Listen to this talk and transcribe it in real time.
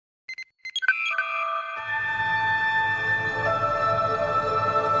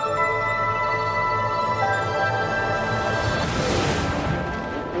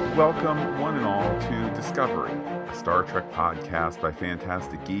Welcome, one and all, to Discovery, a Star Trek podcast by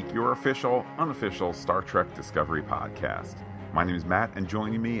Fantastic Geek, your official, unofficial Star Trek Discovery podcast. My name is Matt, and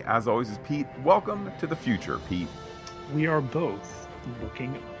joining me, as always, is Pete. Welcome to the future, Pete. We are both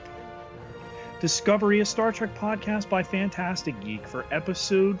looking up. Discovery, a Star Trek podcast by Fantastic Geek for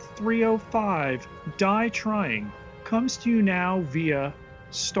episode 305, Die Trying, comes to you now via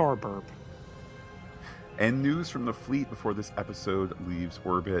Starburp. And news from the fleet before this episode leaves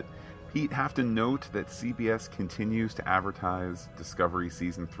orbit. Pete, have to note that CBS continues to advertise Discovery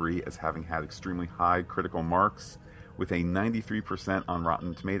Season 3 as having had extremely high critical marks, with a 93% on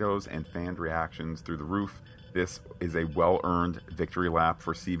Rotten Tomatoes and fan reactions through the roof. This is a well-earned victory lap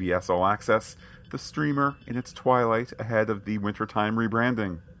for CBS All Access, the streamer in its twilight ahead of the wintertime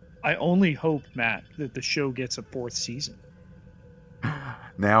rebranding. I only hope, Matt, that the show gets a fourth season.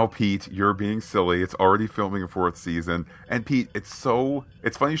 Now, Pete, you're being silly. It's already filming a fourth season. And Pete, it's funny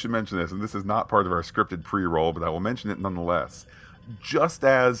you should mention this, and this is not part of our scripted pre-roll, but I will mention it nonetheless. Just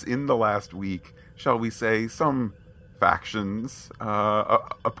as in the last week, shall we say, some factions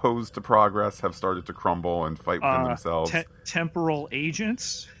opposed to progress have started to crumble and fight within themselves. Temporal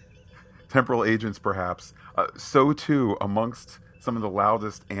agents? Temporal agents, perhaps. So too, amongst some of the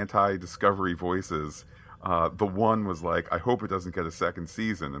loudest anti-Discovery voices, the one was like, I hope it doesn't get a second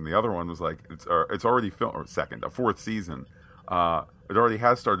season. And the other one was like, it's already filmed, or a fourth season. It already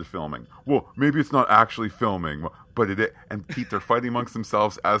has started filming. Well, maybe it's not actually filming, but it is. And Pete, they're fighting amongst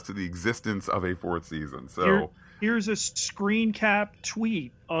themselves as to the existence of a fourth season. So here's a screen cap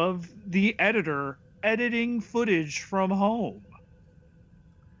tweet of the editor editing footage from home.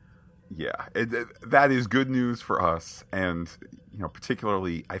 Yeah, that is good news for us. And,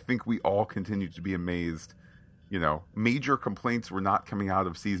 particularly, I think we all continue to be amazed. Major complaints were not coming out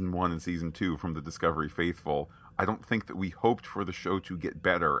of Season 1 and Season 2 from the Discovery faithful. I don't think that we hoped for the show to get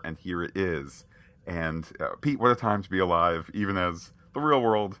better, and here it is. And, Pete, what a time to be alive, even as the real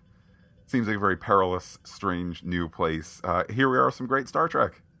world seems like a very perilous, strange, new place. Here we are with some great Star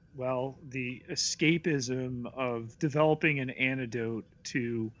Trek. Well, the escapism of developing an antidote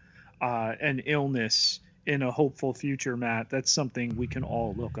to an illness in a hopeful future, Matt, that's something we can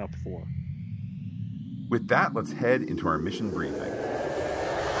all look up for. With that, let's head into our mission briefing.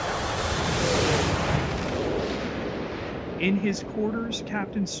 In his quarters,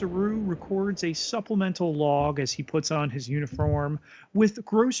 Captain Saru records a supplemental log as he puts on his uniform, with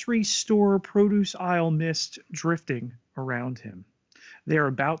grocery store produce aisle mist drifting around him. They are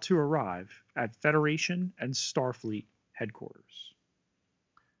about to arrive at Federation and Starfleet headquarters.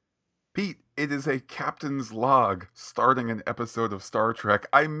 Pete, it is a captain's log starting an episode of Star Trek.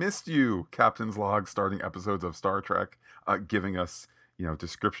 I missed you, captain's log starting episodes of Star Trek, giving us,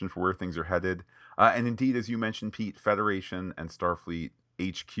 description for where things are headed. And indeed, as you mentioned, Pete, Federation and Starfleet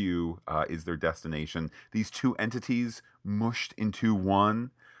HQ is their destination. These two entities mushed into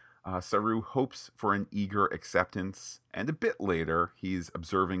one. Saru hopes for an eager acceptance, and a bit later, he's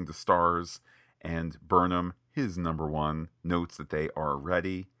observing the stars, and Burnham, his number one, notes that they are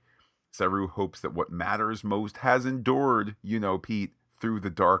ready. Saru hopes that what matters most has endured, Pete, through the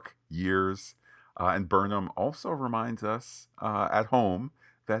dark years. And Burnham also reminds us at home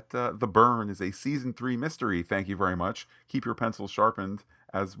that The Burn is a Season 3 mystery. Thank you very much. Keep your pencils sharpened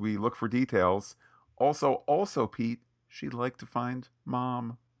as we look for details. Also, Pete, she'd like to find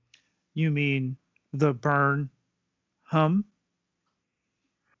Mom. You mean The Burn?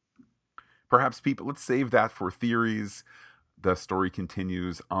 Perhaps, people, let's save that for theories. The story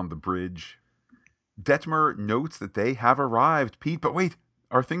continues on the bridge. Detmer notes that they have arrived. Pete, but wait,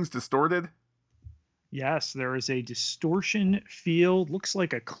 are things distorted? Yes, there is a distortion field. Looks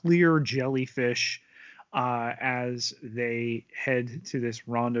like a clear jellyfish as they head to this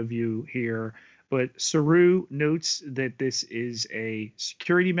rendezvous here. But Saru notes that this is a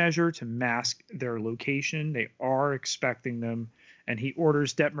security measure to mask their location. They are expecting them, and he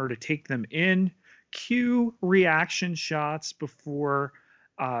orders Detmer to take them in. Cue reaction shots before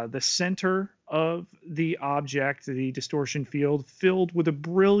the center of the object, the distortion field, filled with a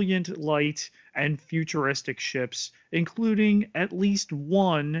brilliant light and futuristic ships, including at least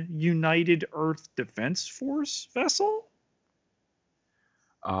one United Earth Defense Force vessel.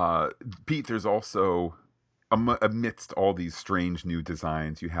 Pete, there's also, amidst all these strange new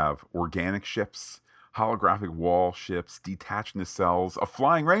designs, you have organic ships, holographic wall ships, detached nacelles, a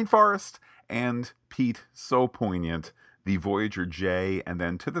flying rainforest, and, Pete, so poignant, the Voyager J, and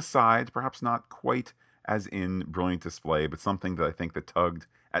then to the side, perhaps not quite as in brilliant display, but something that I think that tugged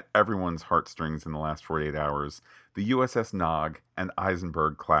at everyone's heartstrings in the last 48 hours, the USS Nog, an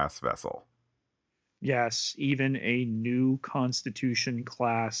Eisenberg-class vessel. Yes, even a new Constitution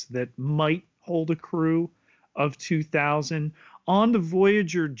class that might hold a crew of 2,000 on the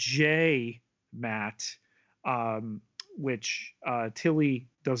Voyager J, Matt, um, which Tilly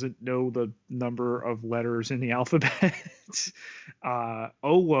doesn't know the number of letters in the alphabet.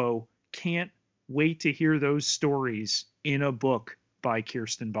 Owo can't wait to hear those stories in a book by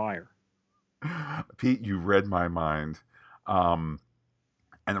Kirsten Beyer. Pete, you read my mind. Um,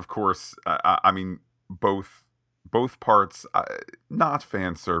 and of course, I mean, both both parts, not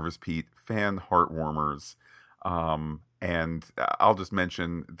fan service, Pete, fan heartwarmers. And I'll just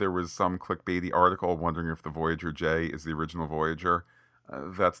mention there was some clickbaity article wondering if the Voyager J is the original Voyager.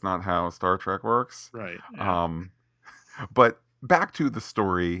 That's not how Star Trek works. Right. Yeah. Um, but back to the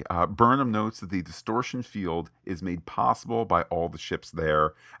story, Burnham notes that the distortion field is made possible by all the ships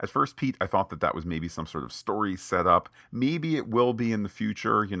there. At first, Pete, I thought that that was maybe some sort of story setup. Maybe it will be in the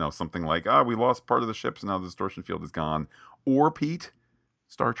future, something like, we lost part of the ships and now the distortion field is gone. Or, Pete,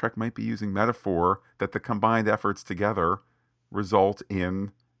 Star Trek might be using metaphor that the combined efforts together result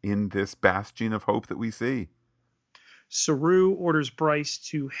in this bastion of hope that we see. Saru orders Bryce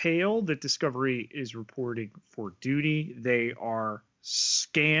to hail that Discovery is reporting for duty. They are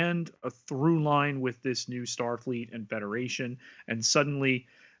scanned a through line with this new Starfleet and Federation and suddenly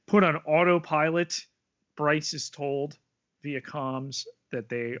put on autopilot. Bryce is told via comms that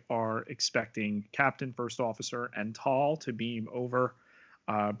they are expecting Captain, First Officer, and Tal to beam over.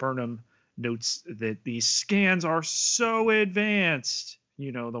 Burnham notes that these scans are so advanced,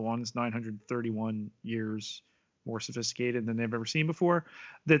 the ones 931 years more sophisticated than they've ever seen before,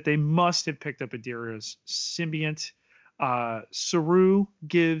 that they must have picked up Adira's symbiont. Saru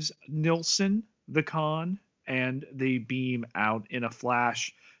gives Nilsson the con, and they beam out in a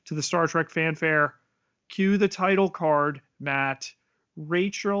flash to the Star Trek fanfare. Cue the title card, Matt.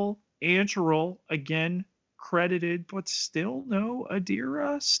 Rachel Ancherl, again credited, but still no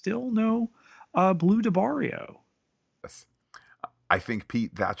Adira, still no Blue DeBario. Yes. I think,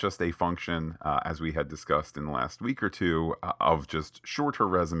 Pete, that's just a function, as we had discussed in the last week or two, of just shorter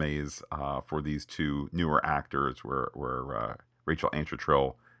resumes for these two newer actors, where Rachel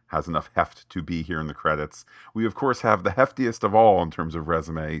Anchertrill has enough heft to be here in the credits. We, of course, have the heftiest of all in terms of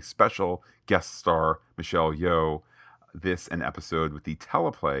resume, special guest star Michelle Yeoh. This an episode with the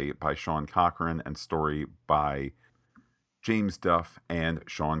teleplay by Sean Cochran and story by James Duff and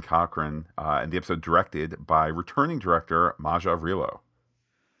Sean Cochran, and the episode directed by returning director Maja Vrilo.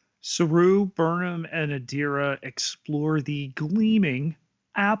 Saru, Burnham, and Adira explore the gleaming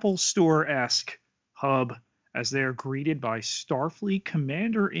Apple Store-esque hub as they are greeted by Starfleet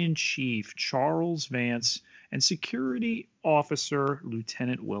Commander-in-Chief Charles Vance and Security Officer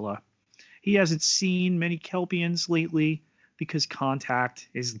Lieutenant Willa. He hasn't seen many Kelpians lately because contact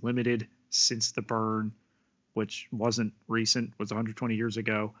is limited since the burn, which wasn't recent, was 120 years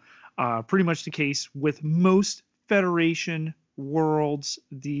ago. Pretty much the case with most Federation worlds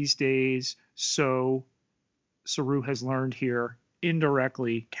these days. So Saru has learned here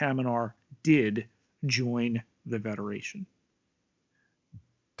indirectly Kaminar did join the Federation.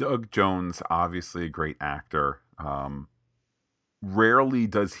 Doug Jones, obviously a great actor. Rarely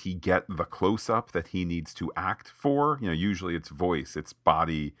does he get the close up that he needs to act for. Usually it's voice, it's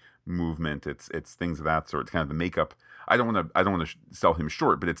body movement, it's things of that sort. It's kind of the makeup. I don't want to sell him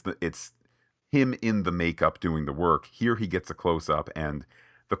short, but it's him in the makeup doing the work. Here he gets a close up, and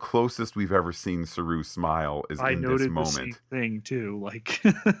the closest we've ever seen Saru smile is in this moment. The same thing too, like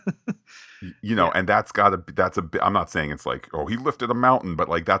and that's I'm not saying it's like, oh, he lifted a mountain, but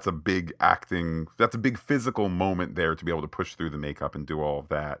like that's a big physical moment there to be able to push through the makeup and do all of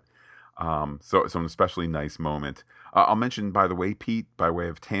that. So an especially nice moment. I'll mention, by the way, Pete, by way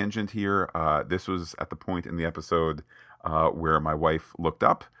of tangent here, this was at the point in the episode where my wife looked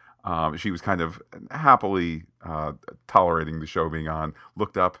up. She was kind of happily tolerating the show being on,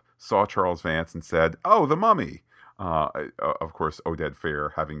 looked up, saw Charles Vance, and said, "Oh, the Mummy." Of course, Oded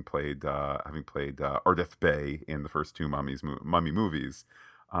Fehr having played Ardeth Bay in the first two Mummy movies.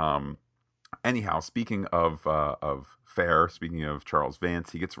 Anyhow, speaking of Fehr, speaking of Charles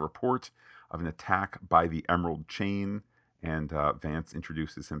Vance, he gets a report of an attack by the Emerald Chain, and Vance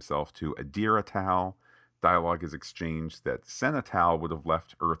introduces himself to Adira Tal. Dialogue is exchanged that Senna Tal would have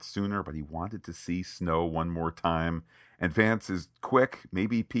left Earth sooner, but he wanted to see snow one more time. And Vance is quick,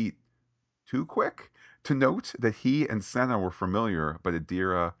 maybe Pete, too quick, to note that he and Senna were familiar, but with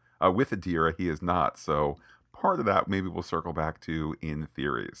Adira he is not. So part of that maybe we'll circle back to in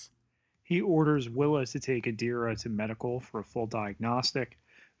theories. He orders Willa to take Adira to medical for a full diagnostic.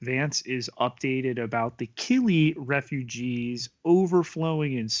 Vance is updated about the Kili refugees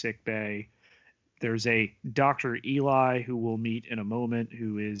overflowing in sickbay. There's a Dr. Eli who we'll meet in a moment,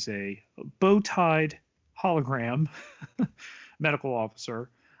 who is a bow-tied hologram medical officer.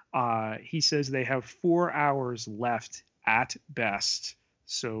 He says they have 4 hours left at best.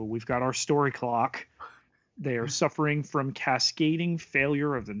 So we've got our story clock. They are suffering from cascading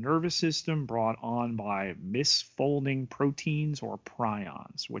failure of the nervous system brought on by misfolding proteins or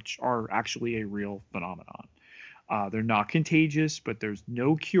prions, which are actually a real phenomenon. They're not contagious, but there's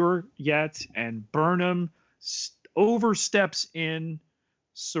no cure yet. And Burnham oversteps in.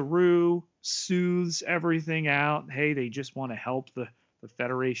 Saru soothes everything out. Hey, they just want to help the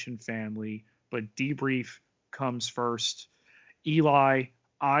Federation family, but debrief comes first. Eli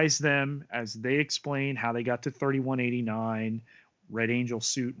eyes them as they explain how they got to 3189. Red Angel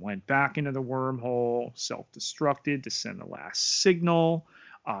suit went back into the wormhole, self-destructed to send the last signal.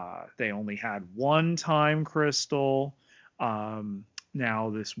 They only had one time crystal. Now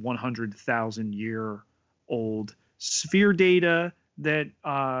this 100,000 year old sphere data that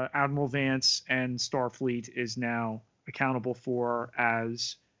Admiral Vance and Starfleet is now accountable for,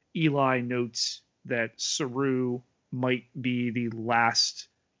 as Eli notes that Saru might be the last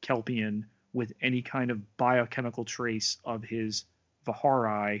Kelpian with any kind of biochemical trace of his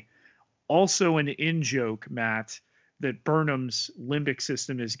Vihari. Also an in-joke, Matt, that Burnham's limbic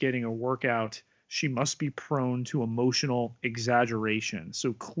system is getting a workout. She must be prone to emotional exaggeration.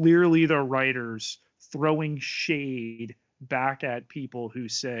 So clearly the writers throwing shade back at people who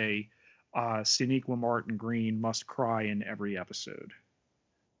say Sonequa Martin Green must cry in every episode.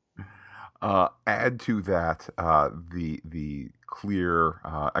 Add to that the clear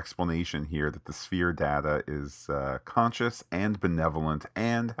explanation here that the sphere data is conscious and benevolent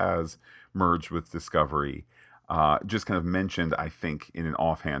and has merged with Discovery. Just kind of mentioned, I think, in an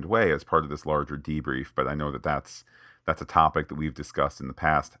offhand way as part of this larger debrief, but I know that that's a topic that we've discussed in the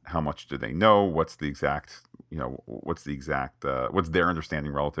past. How much do they know? What's the exact, what's their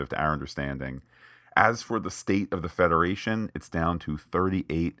understanding relative to our understanding? As for the state of the Federation, it's down to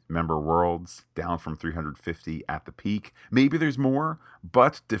 38 member worlds, down from 350 at the peak. Maybe there's more,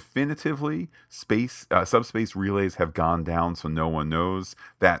 but definitively subspace relays have gone down, so no one knows.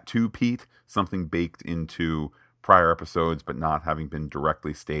 That too, Pete, something baked into prior episodes, but not having been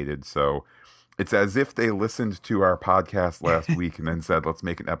directly stated. So it's as if they listened to our podcast last week and then said, let's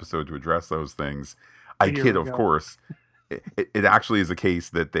make an episode to address those things. I kid, of course. It actually is a case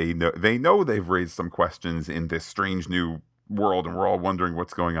that they know they've raised some questions in this strange new world, and we're all wondering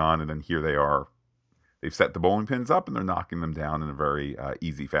what's going on, and then here they are. They've set the bowling pins up, and they're knocking them down in a very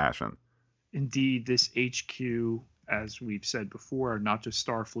easy fashion. Indeed, this HQ, as we've said before, not just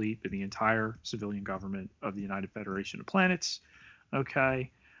Starfleet, but the entire civilian government of the United Federation of Planets.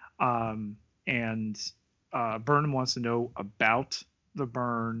 Okay. And Burnham wants to know about the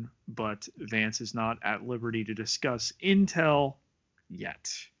burn, but Vance is not at liberty to discuss intel yet.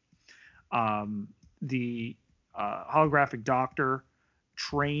 The holographic doctor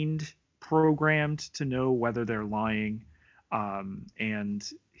programmed to know whether they're lying, and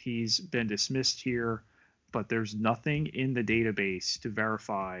he's been dismissed here, but there's nothing in the database to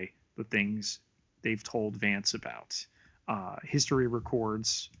verify the things they've told Vance about. History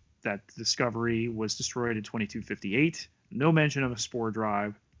records that the Discovery was destroyed in 2258. No mention of a spore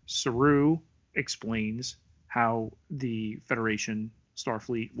drive. Saru explains how the Federation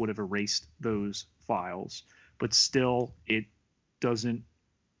Starfleet would have erased those files, but still it doesn't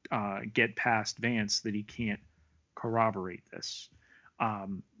get past Vance that he can't corroborate this.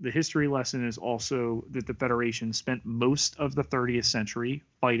 The history lesson is also that the Federation spent most of the 30th century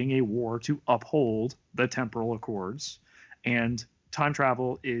fighting a war to uphold the temporal accords, and time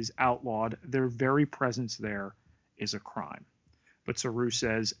travel is outlawed. Their very presence there is a crime. But Saru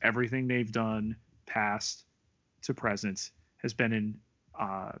says everything they've done, past to present, has been in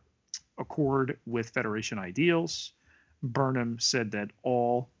accord with Federation ideals. Burnham said that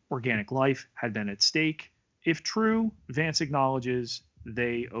all organic life had been at stake. If true, Vance acknowledges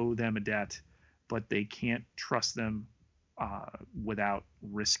they owe them a debt, but they can't trust them without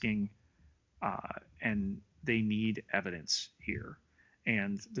risking, and they need evidence here.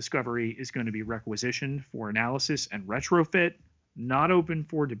 And Discovery is going to be requisitioned for analysis and retrofit, not open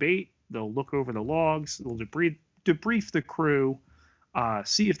for debate. They'll look over the logs, they'll debrief the crew,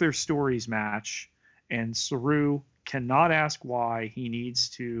 see if their stories match, and Saru cannot ask why. He needs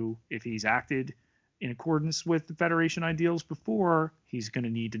to, if he's acted in accordance with the Federation ideals before, he's going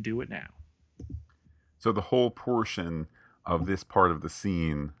to need to do it now. So the whole portion of this part of the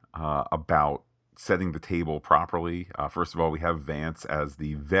scene about setting the table properly. First of all, we have Vance as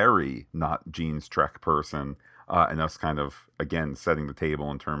the very not Gene's Trek person and us kind of, again, setting the table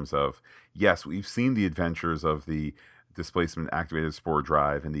in terms of, yes, we've seen the adventures of the displacement activated spore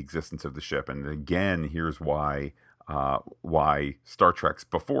drive and the existence of the ship. And again, here's why Star Trek's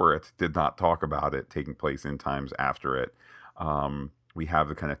before it did not talk about it taking place in times after it. We have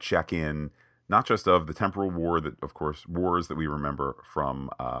the kind of check-in, not just of the temporal war that, of course, wars that we remember from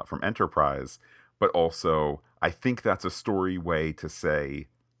Enterprise, but also I think that's a story way to say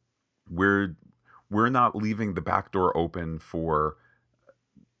we're not leaving the back door open for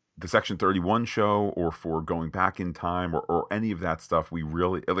the Section 31 show or for going back in time or any of that stuff. We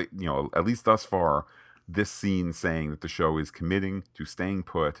really, at least thus far, this scene saying that the show is committing to staying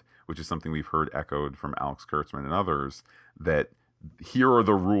put, which is something we've heard echoed from Alex Kurtzman and others, that here are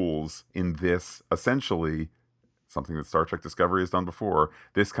the rules in this, essentially, something that Star Trek Discovery has done before.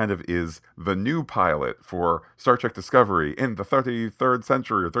 This kind of is the new pilot for Star Trek Discovery in the 33rd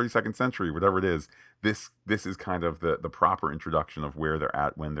century or 32nd century, whatever it is. This is kind of the proper introduction of where they're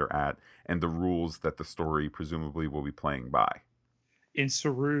at, when they're at, and the rules that the story presumably will be playing by. In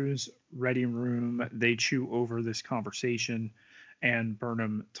Saru's ready room, they chew over this conversation, and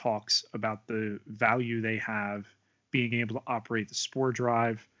Burnham talks about the value they have being able to operate the spore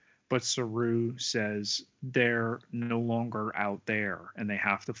drive. But Saru says they're no longer out there and they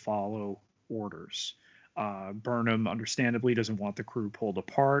have to follow orders. Burnham, understandably, doesn't want the crew pulled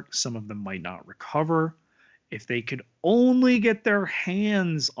apart. Some of them might not recover. If they could only get their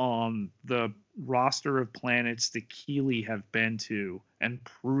hands on the roster of planets the Keeley have been to and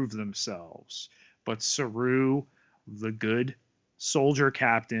prove themselves. But Saru, the good soldier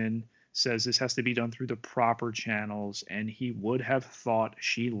captain, says this has to be done through the proper channels, and he would have thought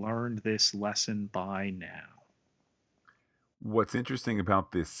she learned this lesson by now. What's interesting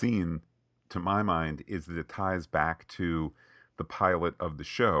about this scene, to my mind, is that it ties back to the pilot of the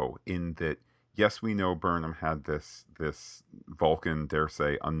show, in that, yes, we know Burnham had this Vulcan, dare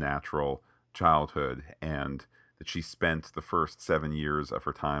say, unnatural childhood, and that she spent the first 7 years of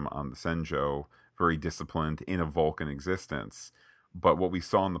her time on the Senjo very disciplined in a Vulcan existence. But what we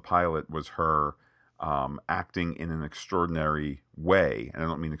saw in the pilot was her acting in an extraordinary way. And I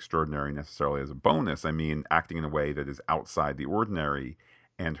don't mean extraordinary necessarily as a bonus. I mean acting in a way that is outside the ordinary,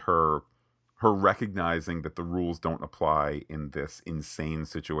 and her recognizing that the rules don't apply in this insane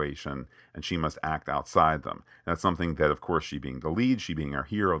situation and she must act outside them. And that's something that, of course, she being the lead, she being our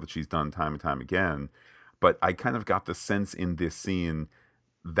hero, that she's done time and time again. But I kind of got the sense in this scene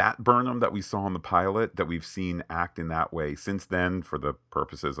that Burnham that we saw in the pilot, that we've seen act in that way since then for the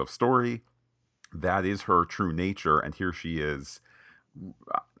purposes of story, that is her true nature. And here she is,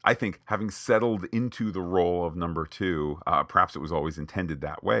 I think, having settled into the role of number two. Perhaps it was always intended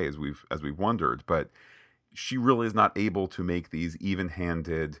that way, as we've wondered, but she really is not able to make these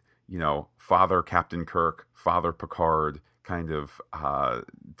even-handed, Father Captain Kirk, Father Picard kind of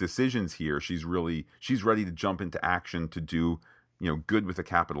decisions here. She's ready to jump into action to do good with a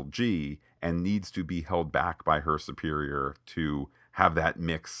capital G, and needs to be held back by her superior to have that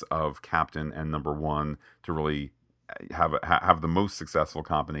mix of captain and number one to really have the most successful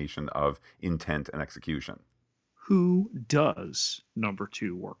combination of intent and execution. Who does number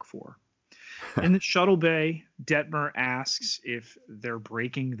two work for? In the shuttle bay, Detmer asks if they're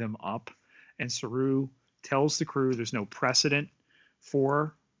breaking them up, and Saru tells the crew there's no precedent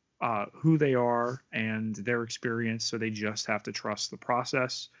for who they are and their experience, so they just have to trust the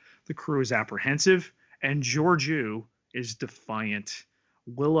process. The crew is apprehensive, and Georgiou is defiant.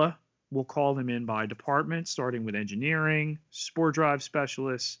 Willa will call them in by department, starting with engineering, spore drive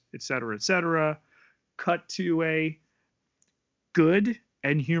specialists, etc., etc. Cut to a good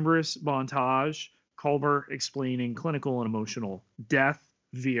and humorous montage, Culber explaining clinical and emotional death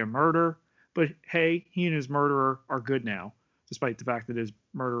via murder. But hey, he and his murderer are good now, despite the fact that his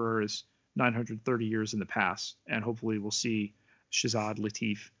murderer is 930 years in the past, and hopefully we'll see Shazad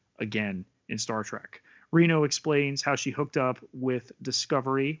Latif again in Star Trek. Reno explains how she hooked up with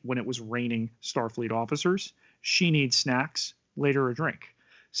Discovery when it was raining Starfleet officers. She needs snacks, later a drink.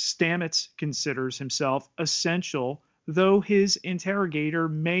 Stamets considers himself essential, though his interrogator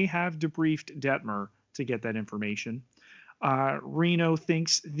may have debriefed Detmer to get that information. Reno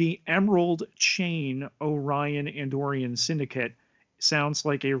thinks the Emerald Chain Orion Andorian Syndicate sounds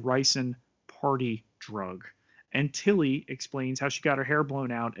like a ricin party drug. And Tilly explains how she got her hair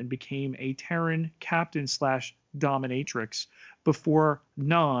blown out and became a Terran captain / dominatrix before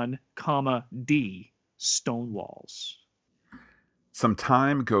non-D stonewalls. Some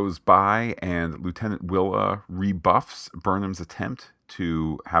time goes by, and Lieutenant Willa rebuffs Burnham's attempt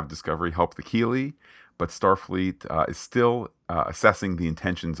to have Discovery help the Keeley, but Starfleet is still assessing the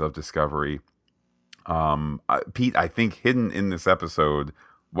intentions of Discovery. Pete, I think hidden in this episode,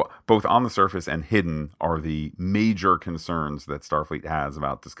 both on the surface and hidden, are the major concerns that Starfleet has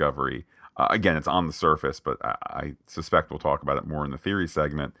about Discovery. Again, it's on the surface, but I suspect we'll talk about it more in the theory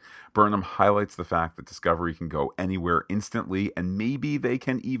segment. Burnham highlights the fact that Discovery can go anywhere instantly, and maybe they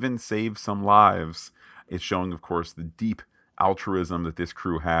can even save some lives. It's showing, of course, the deep altruism that this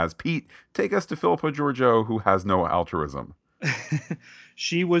crew has. Pete, take us to Philippa Georgiou, who has no altruism.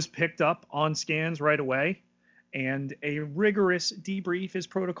 She was picked up on scans right away, and a rigorous debrief is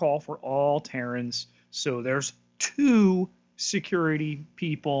protocol for all Terrans. So there's two security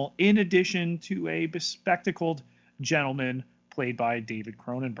people in addition to a bespectacled gentleman played by David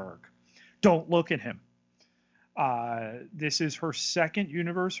Cronenberg. Don't look at him. This is her second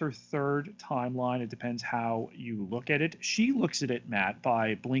universe, her third timeline. It depends how you look at it. She looks at it, Matt,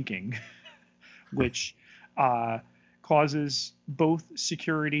 by blinking, which causes both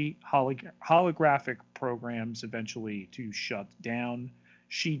security holographic programs eventually to shut down.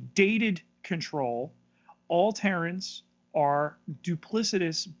 She dated Control. All Terrans are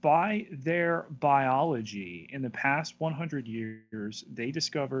duplicitous by their biology. In the past 100 years, they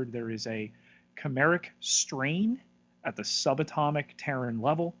discovered there is a chimeric strain at the subatomic Terran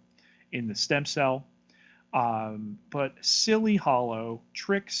level in the stem cell. But silly hollow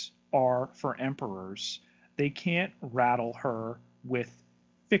tricks are for emperors. They can't rattle her with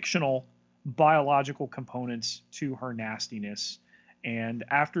fictional biological components to her nastiness. And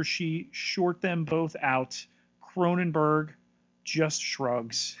after she short them both out, Cronenberg just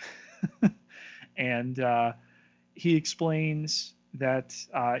shrugs. And he explains that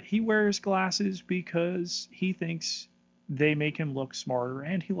he wears glasses because he thinks they make him look smarter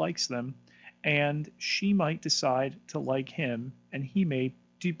and he likes them. And she might decide to like him, and he may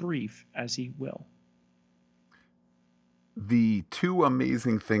debrief as he will. The two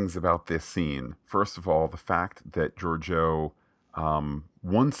amazing things about this scene, first of all, the fact that Georgiou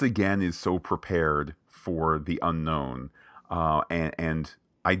once again is so prepared for the unknown. And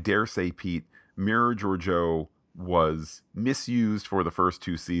I dare say, Pete, Mirror Georgiou was misused for the first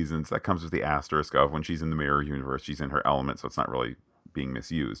two seasons. That comes with the asterisk of when she's in the Mirror universe, she's in her element, so it's not really being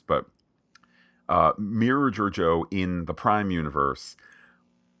misused. But Mirror Georgiou in the Prime universe,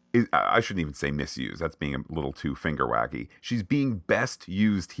 I shouldn't even say misuse. That's being a little too finger waggy. She's being best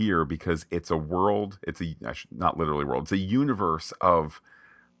used here because it's a world. Not literally world. It's a universe of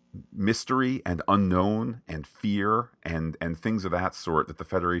mystery and unknown and fear and things of that sort that the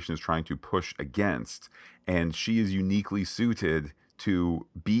Federation is trying to push against. And she is uniquely suited to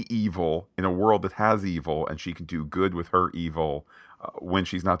be evil in a world that has evil, and she can do good with her evil when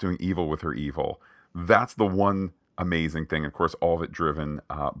she's not doing evil with her evil. That's the one amazing thing. Of course, all of it driven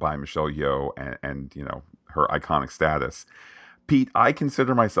by Michelle Yeoh and her iconic status. Pete, I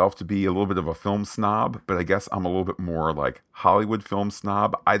consider myself to be a little bit of a film snob, but I guess I'm a little bit more like Hollywood film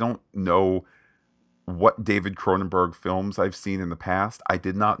snob. I don't know what David Cronenberg films I've seen in the past. I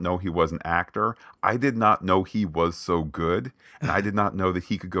did not know he was an actor. I did not know he was so good. And I did not know that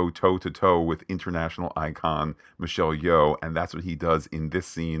he could go toe to toe with international icon Michelle Yeoh. And that's what he does in this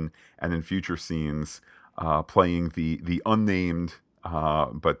scene and in future scenes, playing the unnamed,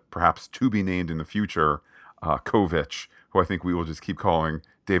 but perhaps to be named in the future, Kovich, who I think we will just keep calling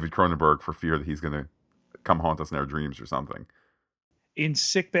David Cronenberg for fear that he's going to come haunt us in our dreams or something. In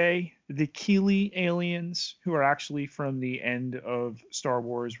sickbay, the Keeley aliens, who are actually from the end of Star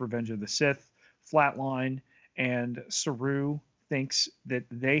Wars Revenge of the Sith, flatline, and Saru thinks that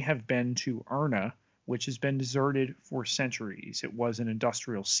they have been to Erna, which has been deserted for centuries. It was an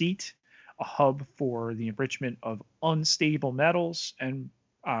industrial seat, a hub for the enrichment of unstable metals, and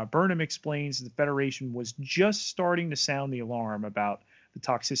Burnham explains the Federation was just starting to sound the alarm about the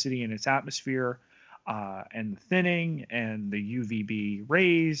toxicity in its atmosphere, and the thinning and the UVB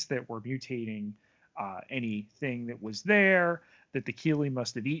rays that were mutating anything that was there, that the Keeley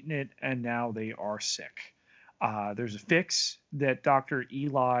must have eaten it, and now they are sick. There's a fix that Dr.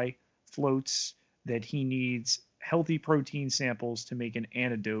 Eli floats, that he needs healthy protein samples to make an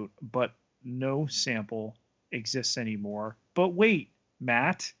antidote, but no sample exists anymore. But wait,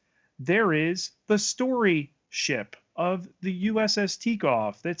 Matt, there is the story ship of the USS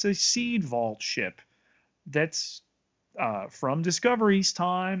Tikov. That's a seed vault ship that's from Discovery's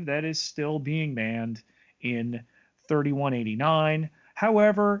time, that is still being manned in 3189.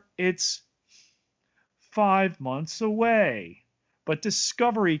 However, it's 5 months away, but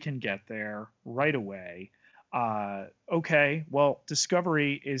Discovery can get there right away. Okay, well,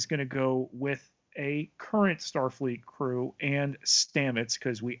 Discovery is going to go with a current Starfleet crew and Stamets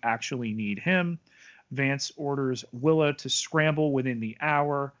because we actually need him. Vance orders Willa to scramble within the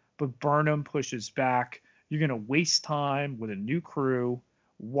hour, but Burnham pushes back. You're going to waste time with a new crew.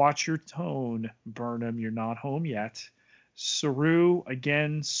 Watch your tone, Burnham. You're not home yet. Saru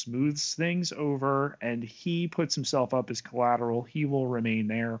again smooths things over and he puts himself up as collateral. He will remain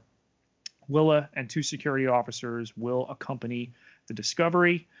there. Willa and two security officers will accompany the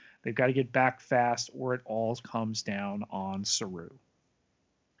Discovery. They've got to get back fast or it all comes down on Saru.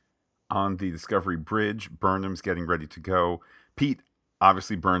 On the Discovery bridge, Burnham's getting ready to go. Pete,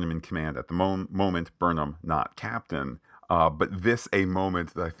 obviously Burnham in command at the moment, Burnham not captain. But this a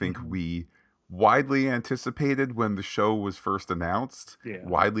moment that I think we widely anticipated when the show was first announced,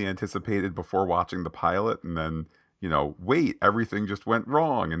 widely anticipated before watching the pilot, and then, wait, everything just went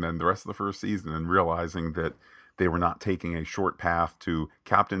wrong. And then the rest of the first season and realizing that they were not taking a short path to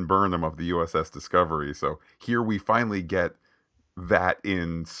Captain Burnham of the USS Discovery. So here we finally get that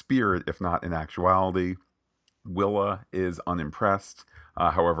in spirit, if not in actuality. Willa is unimpressed.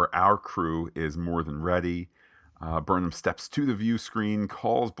 However, our crew is more than ready. Burnham steps to the view screen,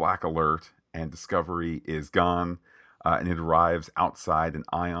 calls Black Alert, and Discovery is gone. And it arrives outside an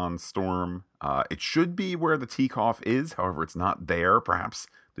ion storm. It should be where the Tekoff is. However, it's not there. Perhaps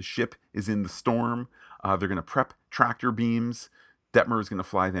the ship is in the storm. They're going to prep tractor beams. Detmer is going to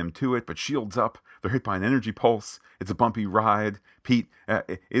fly them to it, but shields up. They're hit by an energy pulse. It's a bumpy ride. Pete,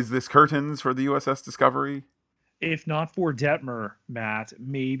 is this curtains for the USS Discovery? If not for Detmer, Matt,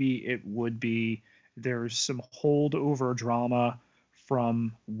 maybe it would be. There's some holdover drama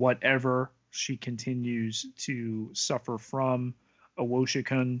from whatever she continues to suffer from.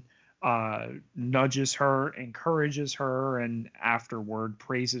 Awoshikun nudges her, encourages her, and afterward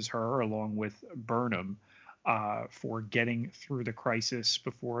praises her along with Burnham for getting through the crisis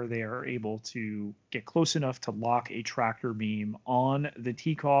before they are able to get close enough to lock a tractor beam on the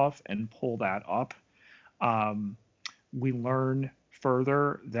Tekoff and pull that up. We learn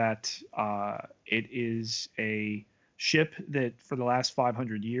further that it is a ship that for the last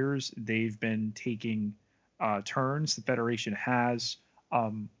 500 years they've been taking turns. The Federation has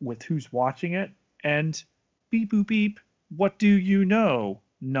with who's watching it. And beep, boop, beep, what do you know?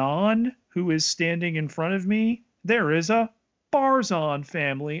 Non, who is standing in front of me, there is a Barzon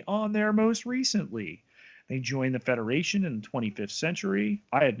family on there most recently. They joined the Federation in the 25th century.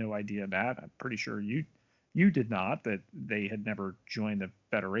 I had no idea, Matt. I'm pretty sure you did not, that they had never joined the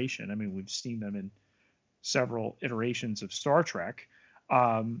Federation. I mean, we've seen them in several iterations of Star Trek.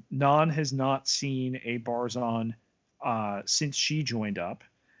 Non has not seen a Barzon since she joined up,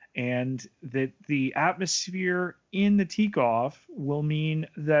 and that the atmosphere in the Tekoff will mean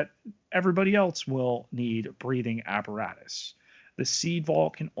that everybody else will need breathing apparatus. The seed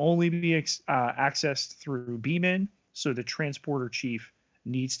vault can only be accessed through beam-in, so the transporter chief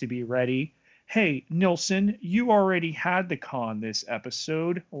needs to be ready. Hey, Nilsson, you already had the con this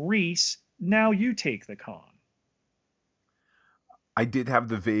episode. Reese, now you take the con. I did have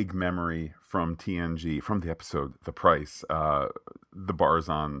the vague memory from TNG, from the episode The Price, the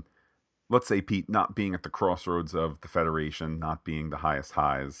Barzon, let's say, Pete, not being at the crossroads of the Federation, not being the highest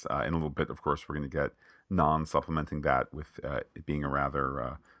highs. In a little bit, of course, we're going to get non-supplementing that with it being a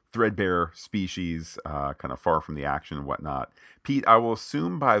rather threadbare species, kind of far from the action and whatnot. Pete, I will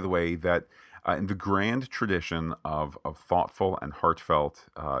assume, by the way, that in the grand tradition of thoughtful and heartfelt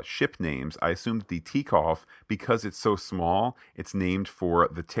ship names, I assume that the Tekoff, because it's so small, it's named for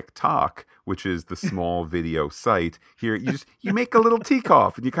the TikTok, which is the small video site. Here, you make a little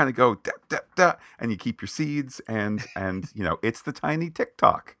Tekoff, and you kind of go da, da, da, and you keep your seeds, and it's the tiny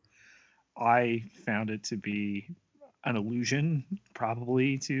TikTok. I found it to be an allusion,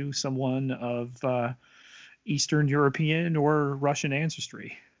 probably to someone of Eastern European or Russian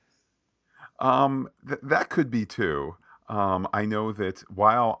ancestry. That could be too. I know that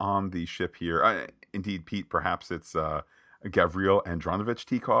while on the ship here, indeed, Pete, perhaps it's Gavril Andronovich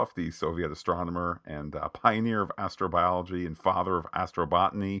Tekoff, the Soviet astronomer and pioneer of astrobiology and father of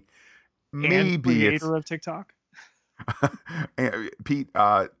astrobotany. Maybe and creator of TikTok. Pete,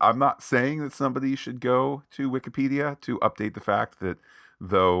 I'm not saying that somebody should go to Wikipedia to update the fact that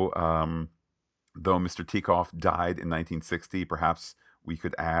though Mr. Tekoff died in 1960, perhaps we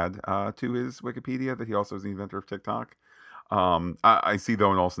could add to his Wikipedia that he also is the inventor of TikTok. I see,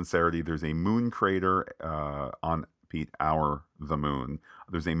 though, in all sincerity, there's a moon crater on, Pete, the moon.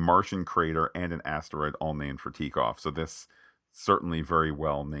 There's a Martian crater and an asteroid all named for Tekoff. So this certainly very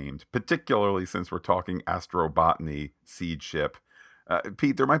well named, particularly since we're talking astrobotany seed ship.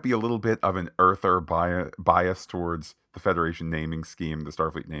 Pete, there might be a little bit of an earther bias towards the Federation naming scheme, the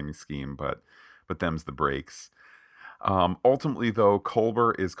Starfleet naming scheme, but them's the breaks. Ultimately, though,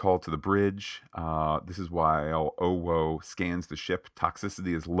 Culber is called to the bridge. This is while Owo scans the ship.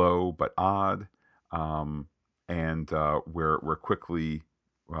 Toxicity is low but odd, and we're quickly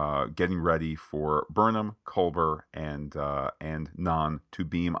getting ready for Burnham, Culber, and Nan to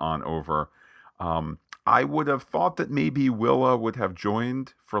beam on over. I would have thought that maybe Willa would have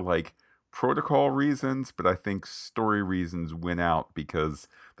joined for like protocol reasons, but I think story reasons win out because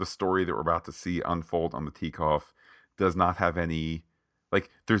the story that we're about to see unfold on the Teakoff does not have any, like,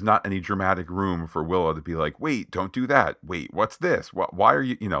 there's not any dramatic room for Willa to be like, wait, don't do that, wait, what's this, why are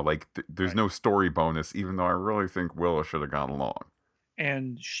you, like there's Right. no story bonus, even though I really think Willa should have gone along.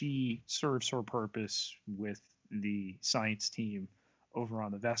 And she serves her purpose with the science team over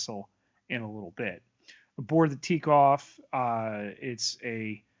on the vessel in a little bit. Aboard the Teakoff, it's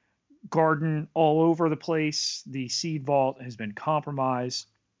a garden all over the place. The seed vault has been compromised.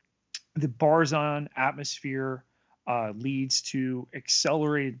 The Barzon atmosphere leads to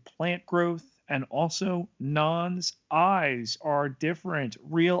accelerated plant growth, and also Nan's eyes are different.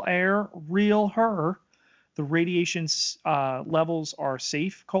 Real air, real her. The radiation levels are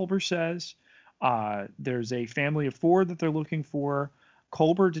safe, Culber says. There's a family of 4 that they're looking for.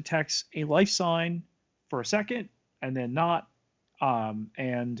 Culber detects a life sign for a second and then not.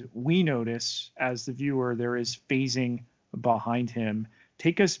 And we notice, as the viewer, there is phasing behind him.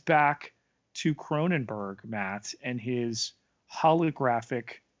 Take us back to Cronenberg, Matt, and his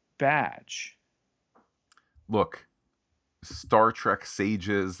holographic badge. Look, Star Trek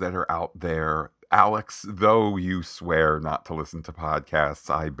sages that are out there. Alex, though you swear not to listen to podcasts,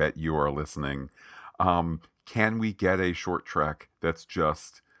 I bet you are listening. Can we get a short trek that's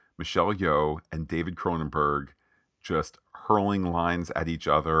just Michelle Yeoh and David Cronenberg just hurling lines at each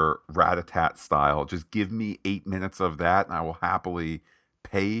other, rat-a-tat style? Just give me 8 minutes of that, and I will happily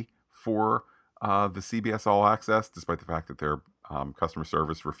pay for the CBS All Access, despite the fact that their customer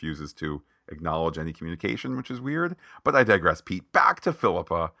service refuses to acknowledge any communication, which is weird. But I digress, Pete. Back to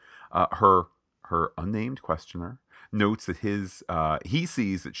Philippa. Her unnamed questioner notes that he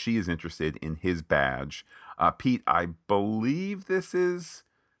sees that she is interested in his badge. Pete, I believe this is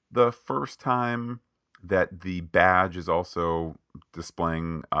the first time that the badge is also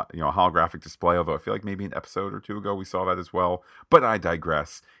displaying a holographic display, although I feel like maybe an episode or 2 ago we saw that as well. But I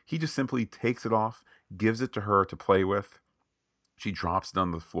digress. He just simply takes it off, gives it to her to play with. She drops it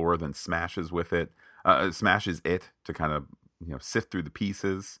on the floor, then smashes it to kind of sift through the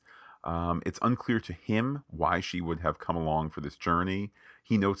pieces. It's unclear to him why she would have come along for this journey.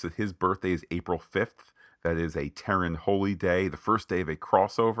 He notes that his birthday is April 5th. That is a Terran holy day, the first day of a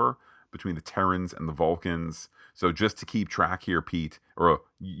crossover between the Terrans and the Vulcans. So just to keep track here, Pete, or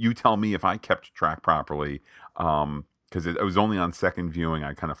you tell me if I kept track properly, because it was only on second viewing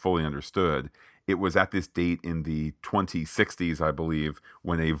I kind of fully understood. It was at this date in the 2060s, I believe,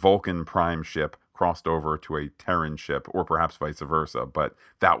 when a Vulcan prime ship crossed over to a Terran ship, or perhaps vice versa. But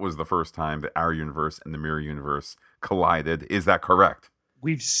that was the first time that our universe and the Mirror Universe collided. Is that correct?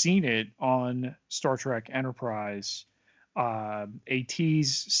 We've seen it on Star Trek Enterprise, a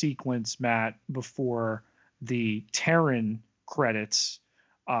tease sequence, Matt, before the Terran credits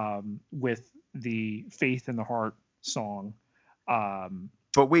with the Faith in the Heart song.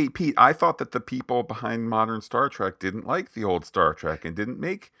 But wait, Pete, I thought that the people behind modern Star Trek didn't like the old Star Trek and didn't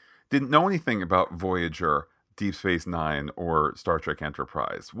know anything about Voyager, Deep Space Nine, or Star Trek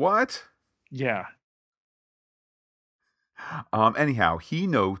Enterprise. What? Yeah. Anyhow, he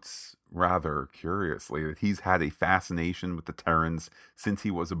notes rather curiously that he's had a fascination with the Terrans since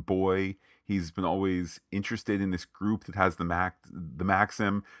he was a boy. He's been always interested in this group that has the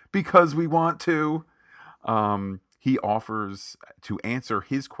Maxim because we want to. He offers to answer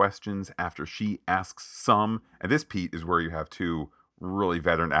his questions after she asks some. And this, Pete, is where you have 2 really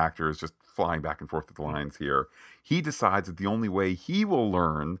veteran actors just flying back and forth with the lines here. He decides that the only way he will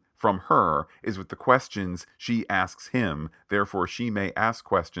learn from her is with the questions she asks him. Therefore, she may ask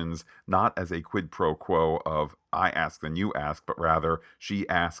questions not as a quid pro quo of I ask then you ask, but rather she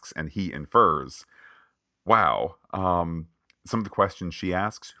asks and he infers. Wow. Some of the questions she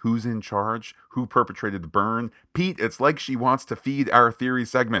asks: who's in charge? Who perpetrated the burn? Pete, it's like she wants to feed our theory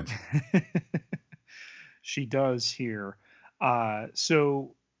segment. She does here.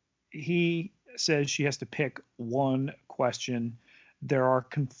 So he says she has to pick one question. There are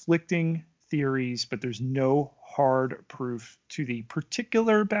conflicting theories, but there's no hard proof to the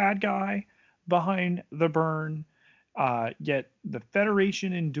particular bad guy behind the burn. Yet the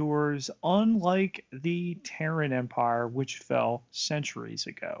Federation endures, unlike the Terran Empire, which fell centuries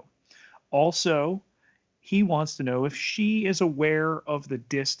ago. Also, he wants to know if she is aware of the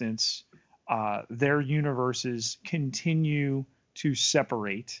distance their universes continue to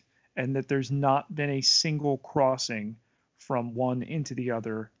separate, and that there's not been a single crossing from one into the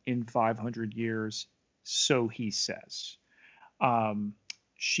other in 500 years, so he says. Um,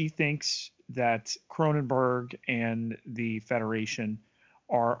 she thinks that Cronenberg and the Federation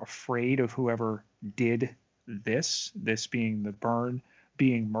are afraid of whoever did this being the burn,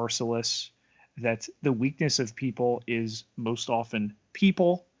 being merciless, that the weakness of people is most often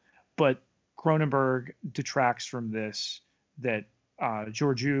people, but Cronenberg detracts from this, that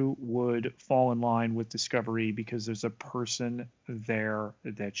Georgiou would fall in line with Discovery because there's a person there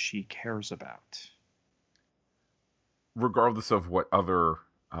that she cares about. Regardless of what other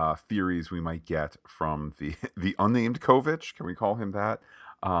theories we might get from the the unnamed Kovich, can we call him that?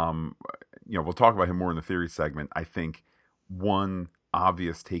 Um, we'll talk about him more in the theory segment. I think one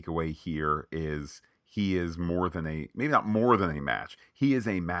obvious takeaway here is he is more than a, maybe not more than a match. He is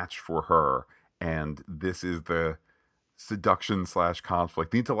a match for her, and this is the seduction slash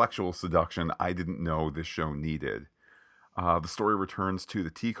conflict, the intellectual seduction I didn't know this show needed. The story returns to the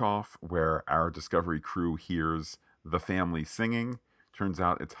Teakoff, where our Discovery crew hears the family singing. Turns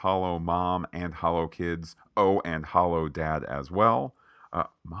out it's Hollow Mom and Hollow Kids. Oh, and Hollow Dad as well.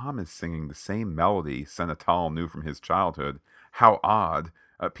 Mom is singing the same melody Senatol knew from his childhood. How odd.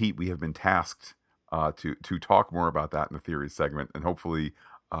 Pete, we have been tasked to talk more about that in the theory segment, and hopefully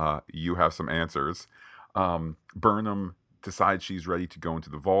you have some answers. Burnham decides she's ready to go into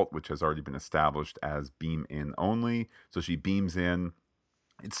the vault, which has already been established as beam in only. So she beams in.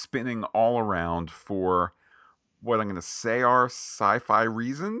 It's spinning all around for what I'm going to say are sci-fi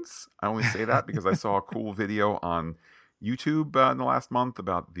reasons. I only say that because I saw a cool video on YouTube in the last month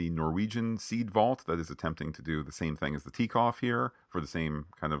about the Norwegian seed vault that is attempting to do the same thing as the Teakoff here for the same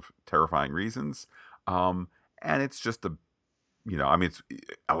kind of terrifying reasons. And it's just a, it's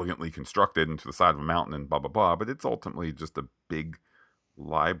elegantly constructed into the side of a mountain and blah, blah, blah, but it's ultimately just a big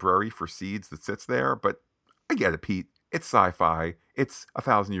library for seeds that sits there. But I get it, Pete. It's sci-fi. It's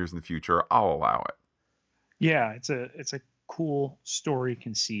 1,000 years in the future. I'll allow it. Yeah, it's a cool story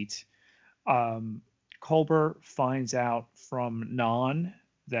conceit. Culber finds out from Non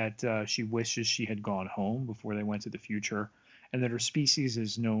that she wishes she had gone home before they went to the future, and that her species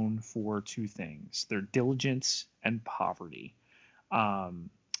is known for two things: their diligence and poverty.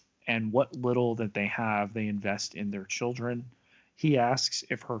 Um, and what little that they have, they invest in their children. He asks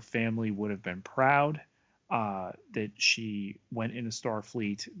if her family would have been proud that she went into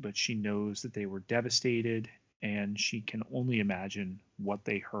Starfleet, but she knows that they were devastated, and she can only imagine what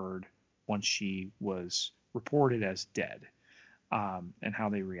they heard once she was reported as dead, and how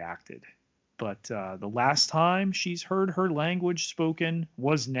they reacted. But the last time she's heard her language spoken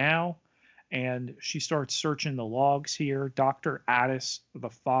was now, and she starts searching the logs here. Dr. Addis, the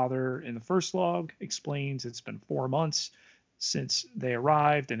father in the first log, explains it's been 4 months since they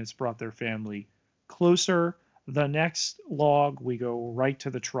arrived, and it's brought their family closer. The next log, we go right to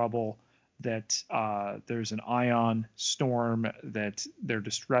the trouble that there's an ion storm, that their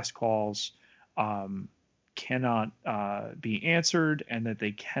distress calls cannot be answered, and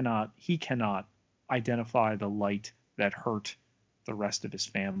that he cannot identify the light that hurt the rest of his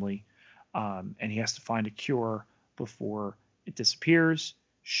family, and he has to find a cure before it disappears.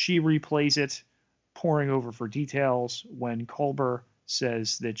 She replays it, poring over for details. When Culber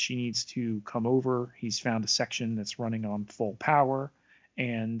says that she needs to come over, he's found a section that's running on full power,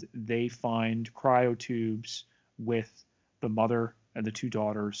 and they find cryotubes with the mother and the two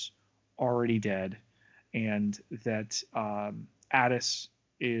daughters already dead, and that Addis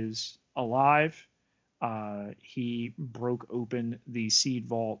is alive. He broke open the seed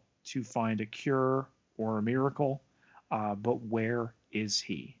vault to find a cure or a miracle, but where is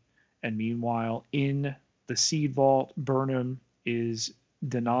he? And meanwhile, in the seed vault, Burnham is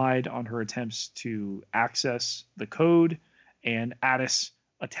denied on her attempts to access the code, and Addis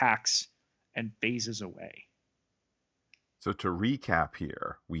attacks and phases away. So to recap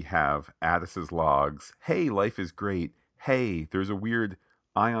here, we have Addis's logs. Hey, life is great. Hey, there's a weird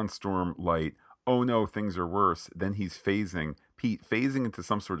ion storm light. Oh no, things are worse. Then he's phasing. Pete, phasing into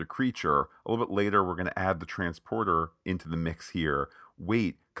some sort of creature. A little bit later, we're going to add the transporter into the mix here.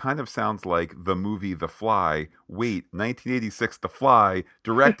 Wait, kind of sounds like the movie The Fly. Wait, 1986 The Fly,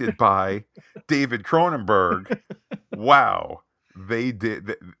 directed by David Cronenberg. Wow. They did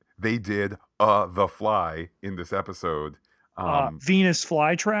The Fly in this episode. Venus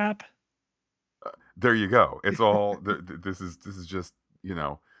flytrap. There you go. It's all this is just,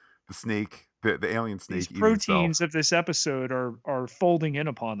 the snake, the alien snake. These proteins of this episode are folding in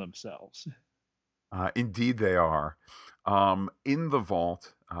upon themselves. Indeed they are. In the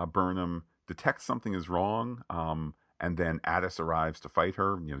vault, Burnham detects something is wrong, and then Addis arrives to fight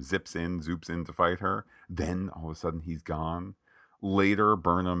her, zoops in to fight her. Then all of a sudden he's gone. Later,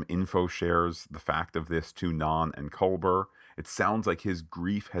 Burnham info shares the fact of this to Non and Culber. It sounds like his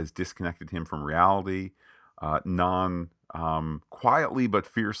grief has disconnected him from reality. Non quietly but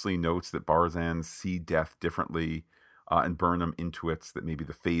fiercely notes that Barzans see death differently, and Burnham intuits that maybe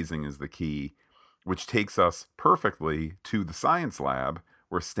the phasing is the key, which takes us perfectly to the science lab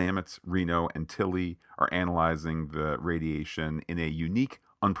where Stamets, Reno, and Tilly are analyzing the radiation in a unique,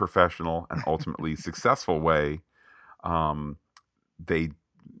 unprofessional, and ultimately successful way. Um, they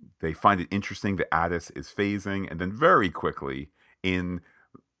they find it interesting that Addis is phasing, and then very quickly, in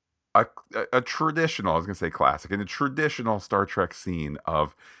a traditional, I was going to say classic, in a traditional Star Trek scene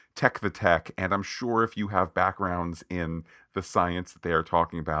of Tech the Tech, and I'm sure if you have backgrounds in the science that they are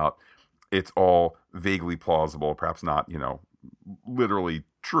talking about, it's all vaguely plausible, perhaps not, literally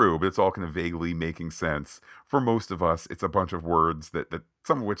true, but it's all kind of vaguely making sense. For most of us, it's a bunch of words that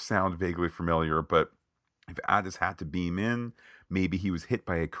some of which sound vaguely familiar, but if Addis had to beam in, maybe he was hit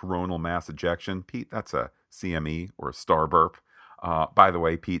by a coronal mass ejection. Pete, that's a CME or a star burp. By the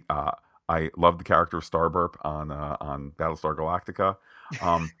way, Pete, I love the character of Starburp on Battlestar Galactica.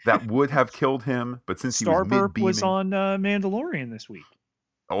 That would have killed him, but since he was mid Starburp was beaming, on Mandalorian this week.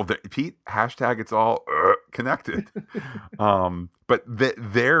 oh, Pete, hashtag it's all connected. But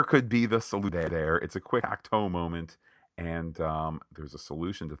there could be the solution there. It's a quick act-toe moment, and there's a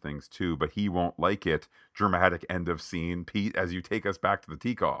solution to things too, but he won't like it. Dramatic end of scene. Pete, as you take us back to the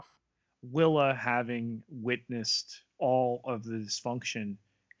teak-off. Willa, having witnessed all of the dysfunction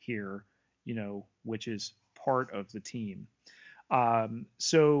here, which is part of the team.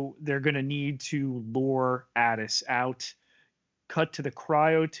 So they're going to need to lure Addis out. Cut to the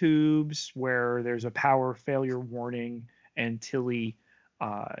cryotubes where there's a power failure warning, and Tilly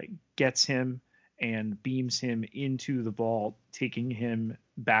gets him and beams him into the vault, taking him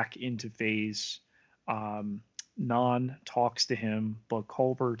back into phase. Non talks to him, but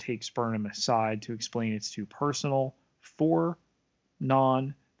Culber takes Burnham aside to explain it's too personal for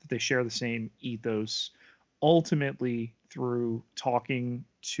Non, that they share the same ethos. Ultimately, through talking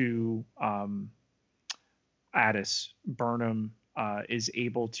to Addis, Burnham is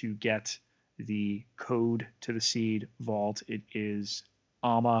able to get the code to the seed vault. It is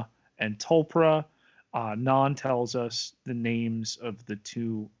Amma and Tulpra. Non tells us the names of the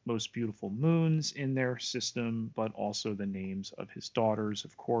two most beautiful moons in their system, but also the names of his daughters,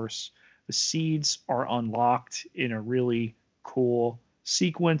 of course. The seeds are unlocked in a really cool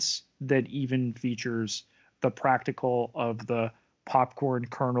sequence that even features the practical of the popcorn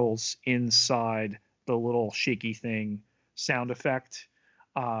kernels inside the little shaky thing sound effect.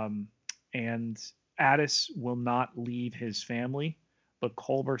 Um, and Addis will not leave his family, but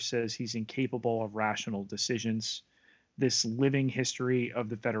Culber says he's incapable of rational decisions. This living history of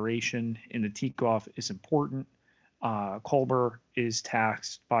the Federation in the Teak-Off is important. Culber is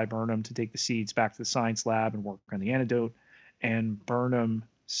tasked by Burnham to take the seeds back to the science lab and work on the antidote. And Burnham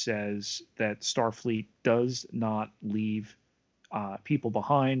says that Starfleet does not leave people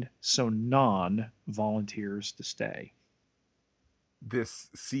behind, so Non volunteers to stay. This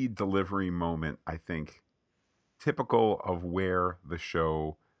seed delivery moment, I think, typical of where the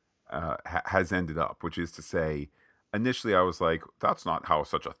show has ended up, which is to say, initially I was like, that's not how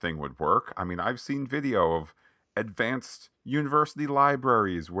such a thing would work. I mean, I've seen video of advanced university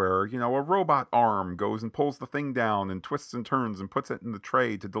libraries where, a robot arm goes and pulls the thing down and twists and turns and puts it in the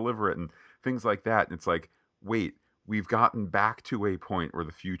tray to deliver it and things like that. And it's like, wait, we've gotten back to a point where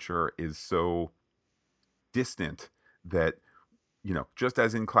the future is so distant that, just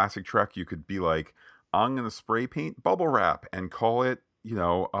as in classic Trek, you could be like, I'm going to spray paint bubble wrap and call it,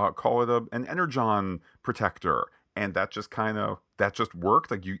 an energon protector. And that just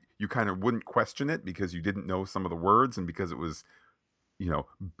worked. Like you kind of wouldn't question it because you didn't know some of the words and because it was,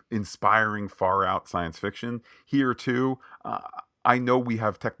 inspiring far out science fiction. Here too, I know we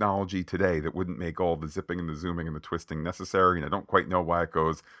have technology today that wouldn't make all the zipping and the zooming and the twisting necessary. And I don't quite know why it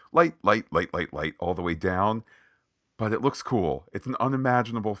goes light, light, light, light, light all the way down. But it looks cool. It's an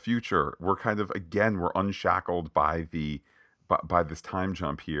unimaginable future. We're kind of, again, we're unshackled by by this time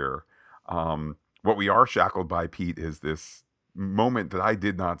jump here. What we are shackled by, Pete, is this moment that I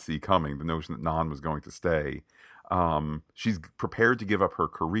did not see coming. The notion that Non was going to stay. She's prepared to give up her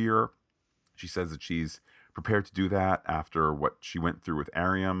career. She says that she's prepared to do that after what she went through with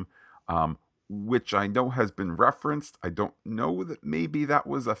Arium, which I know has been referenced. I don't know that maybe that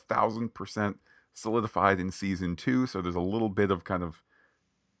was 1,000% solidified in season 2, so there's a little bit of kind of,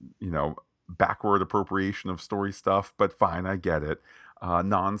 backward appropriation of story stuff, but fine, I get it.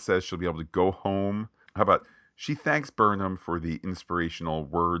 Non says she'll be able to go home. How about she thanks Burnham for the inspirational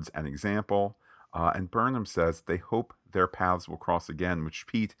words and example. And Burnham says they hope their paths will cross again, which,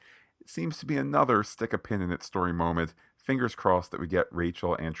 Pete, seems to be another stick a pin in its story moment. Fingers crossed that we get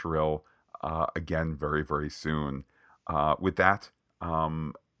Rachel and Terrell again very, very soon. With that,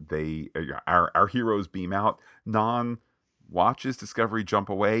 our heroes beam out. Non watches Discovery jump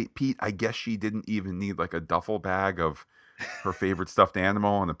away. Pete, I guess she didn't even need like a duffel bag of her favorite stuffed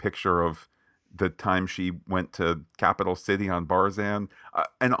animal and a picture of the time she went to Capital City on Barzan.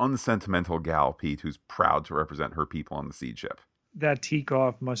 An unsentimental gal, Pete, who's proud to represent her people on the Seed Ship. That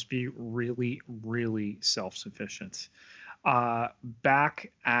Teakoff must be really, really self-sufficient.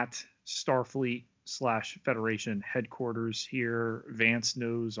 Back at Starfleet/Federation headquarters here, Vance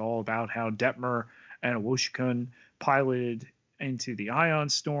knows all about how Detmer and Woshkun piloted into the ion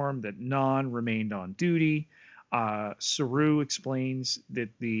storm, that Non remained on duty. Saru explains that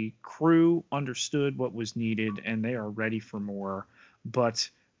the crew understood what was needed and they are ready for more. But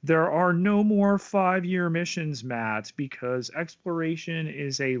there are no more 5-year missions, Matt, because exploration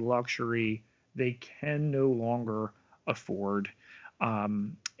is a luxury they can no longer afford.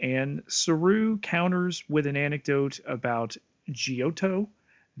 And Saru counters with an anecdote about Giotto,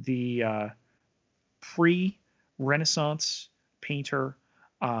 the pre-Renaissance painter.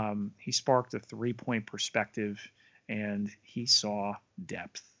 He sparked a 3-point perspective, and he saw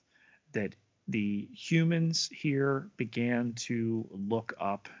depth that the humans here began to look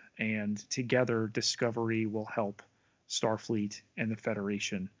up, and together Discovery will help Starfleet and the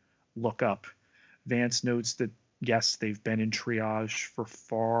Federation look up. Vance notes that, yes, they've been in triage for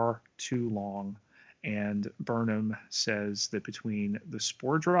far too long, and Burnham says that between the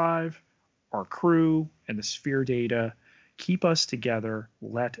spore drive, our crew, and the sphere data, keep us together,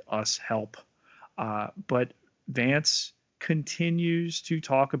 let us help. But Vance continues to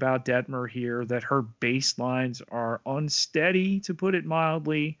talk about Detmer here, that her baselines are unsteady, to put it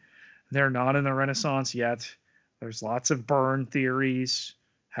mildly. They're not in the Renaissance yet. There's lots of burn theories,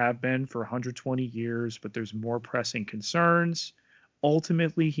 have been for 120 years, but there's more pressing concerns.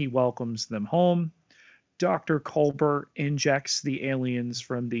 Ultimately, he welcomes them home. Dr. Culber injects the aliens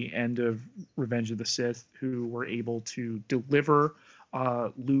from the end of Revenge of the Sith who were able to deliver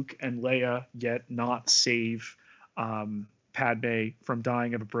Luke and Leia, yet not save Padme from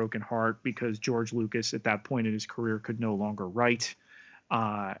dying of a broken heart, because George Lucas at that point in his career could no longer write.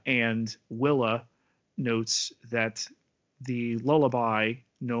 And Willa notes that the lullaby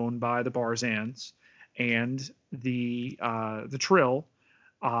known by the Barzans and the Trill,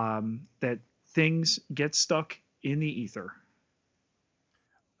 that things get stuck in the ether.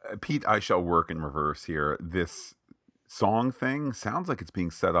 Pete, I shall work in reverse here. This song thing sounds like it's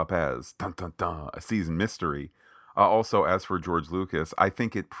being set up as dun dun dun, a season mystery. Also, as for George Lucas, I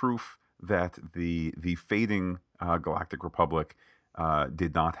think it proof that the fading Galactic Republic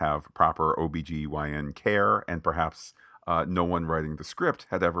did not have proper OBGYN care, and perhaps no one writing the script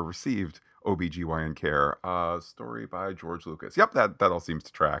had ever received OBGYN care. Story by George Lucas. Yep, that all seems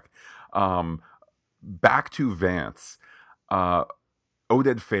to track. Back to Vance.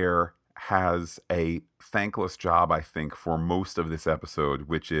 Oded Fair has a thankless job, I think, for most of this episode,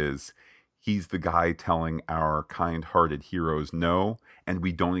 which is he's the guy telling our kind-hearted heroes no, and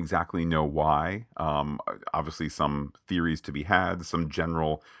we don't exactly know why. Obviously, some theories to be had, some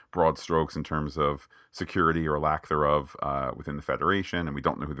general broad strokes in terms of security or lack thereof within the Federation, and we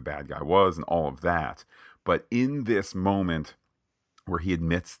don't know who the bad guy was and all of that. But in this moment where he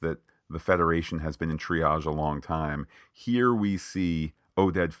admits that the Federation has been in triage a long time, here we see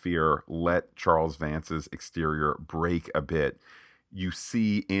Oded Fear let Charles Vance's exterior break a bit. You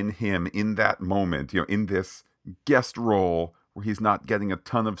see in him, in that moment, in this guest role where he's not getting a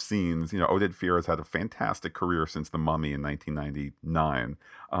ton of scenes. Oded Fear has had a fantastic career since The Mummy in 1999,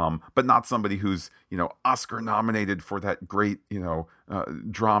 but not somebody who's, Oscar nominated for that great,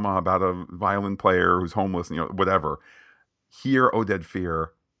 drama about a violin player who's homeless, whatever. Here, Oded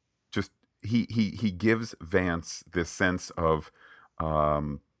Fear just he gives Vance this sense of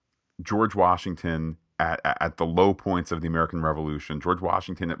George Washington at the low points of the American Revolution, George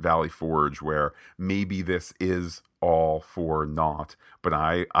Washington at Valley Forge, where maybe this is all for naught, but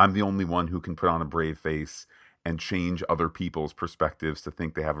I'm the only one who can put on a brave face and change other people's perspectives to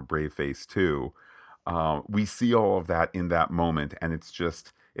think they have a brave face too. We see all of that in that moment, and it's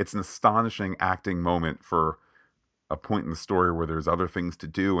an astonishing acting moment for a point in the story where there's other things to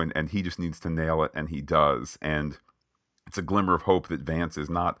do, and he just needs to nail it, and he does. And it's a glimmer of hope that Vance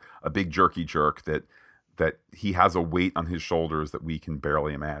is not a big jerky jerk, that he has a weight on his shoulders that we can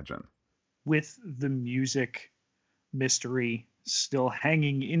barely imagine. With the music mystery still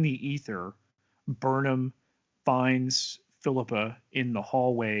hanging in the ether, Burnham finds Philippa in the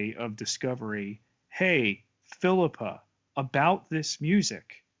hallway of Discovery. Hey, Philippa, about this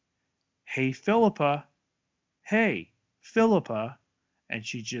music. Hey, Philippa. Hey, Philippa. And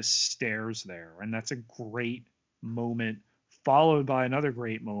she just stares there. And that's a great moment, followed by another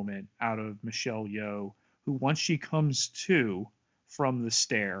great moment out of Michelle Yeoh, who, once she comes to from the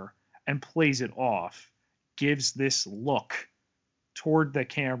stare and plays it off, gives this look toward the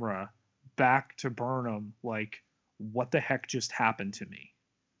camera back to Burnham like, what the heck just happened to me?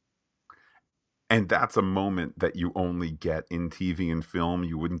 And that's a moment that you only get in TV and film.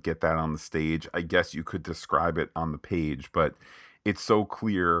 You wouldn't get that on the stage. I guess you could describe it on the page, but it's so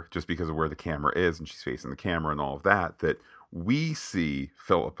clear just because of where the camera is and she's facing the camera and all of that, that we see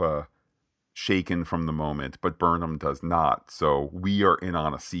Philippa shaken from the moment, but Burnham does not. So we are in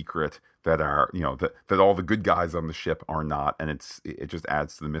on a secret that our, that all the good guys on the ship are not, and it just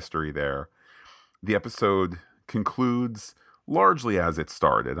adds to the mystery there. The episode concludes largely as it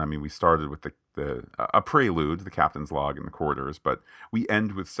started. I mean, we started with a prelude, the captain's log in the quarters, but we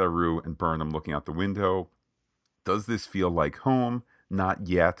end with Saru and Burnham looking out the window. Does this feel like home? Not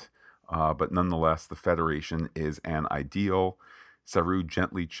yet, but nonetheless, the Federation is an ideal. Saru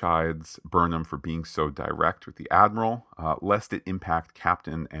gently chides Burnham for being so direct with the Admiral, lest it impact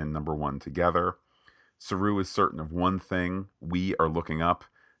Captain and Number One together. Saru is certain of one thing: we are looking up.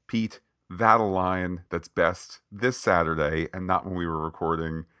 Pete, that a line that's best this Saturday and not when we were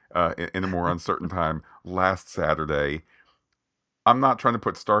recording in a more uncertain time last Saturday. I'm not trying to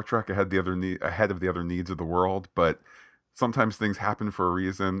put Star Trek ahead of the other needs of the world, but sometimes things happen for a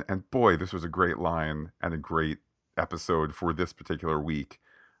reason. And boy, this was a great line and a great episode for this particular week,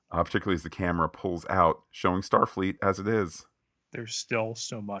 particularly as the camera pulls out, showing Starfleet as it is. There's still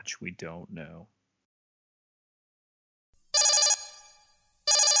so much we don't know.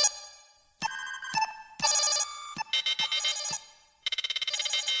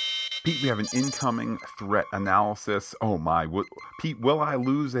 Pete, we have an incoming threat analysis. Oh my, Pete, will I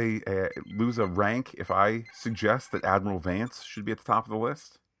lose a rank if I suggest that Admiral Vance should be at the top of the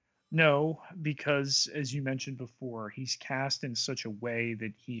list? No, because as you mentioned before, he's cast in such a way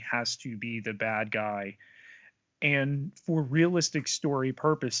that he has to be the bad guy. And for realistic story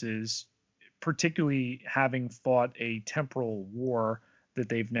purposes, particularly having fought a temporal war that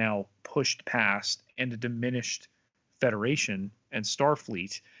they've now pushed past and a diminished Federation and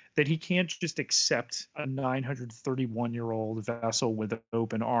Starfleet, that he can't just accept a 931-year-old vessel with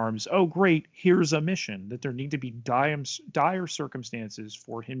open arms. Oh, great, here's a mission. That there need to be dire circumstances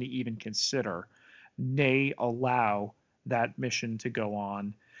for him to even consider, nay, allow that mission to go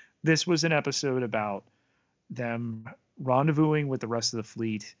on. This was an episode about them rendezvousing with the rest of the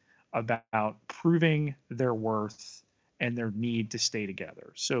fleet, about proving their worth and their need to stay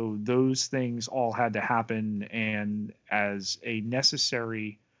together. So those things all had to happen. And as a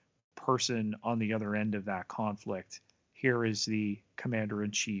necessary person on the other end of that conflict, here is the commander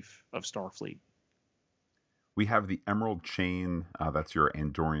in chief of Starfleet. We have the Emerald Chain, that's your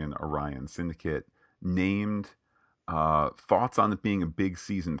Andorian Orion Syndicate, named. Thoughts on it being a big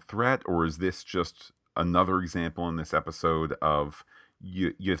season threat, or is this just another example in this episode of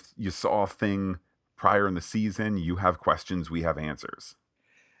you saw a thing prior in the season, you have questions, we have answers?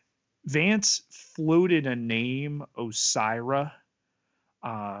 Vance floated a name, Osira.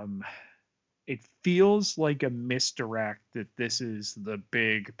 It feels like a misdirect that this is the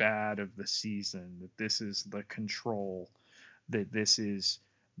big bad of the season, that this is the Control, that this is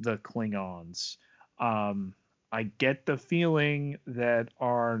the Klingons. I get the feeling that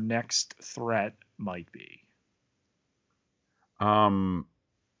our next threat might be. I'm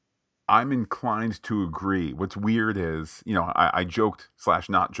inclined to agree. What's weird is, I joked /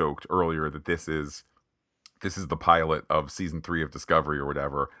 not joked earlier that this is the pilot of season 3 of Discovery or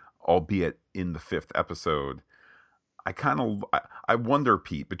whatever, albeit in the 5th episode. I wonder,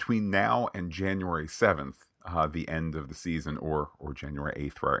 Pete, between now and January 7th, the end of the season, or January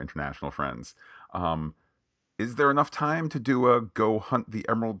 8th for our international friends, is there enough time to do a go hunt the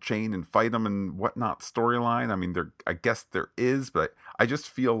Emerald Chain and fight them and whatnot storyline? I mean, I guess there is, but I just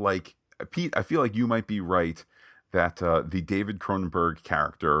feel like, Pete, I feel like you might be right that the David Cronenberg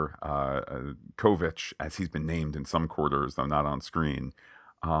character, Kovich, as he's been named in some quarters, though not on screen,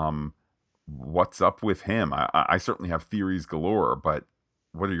 what's up with him? I certainly have theories galore, but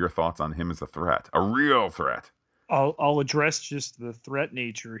what are your thoughts on him as a threat? A real threat? I'll address just the threat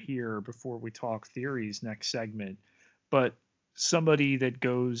nature here before we talk theories next segment. But somebody that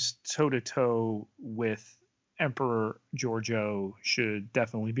goes toe to toe with Emperor Georgiou should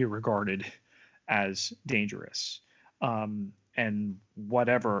definitely be regarded as dangerous. and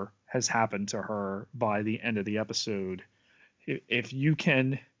whatever has happened to her by the end of the episode. If you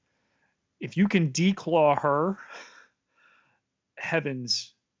can declaw her,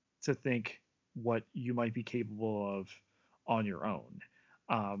 heavens to think what you might be capable of on your own.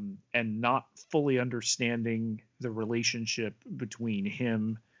 And not fully understanding the relationship between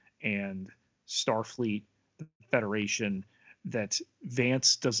him and Starfleet, the Federation, that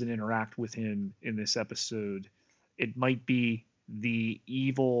Vance doesn't interact with him in this episode. It might be the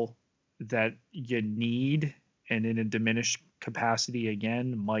evil that you need, and in a diminished capacity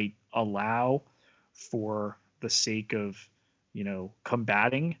again, might allow for the sake of,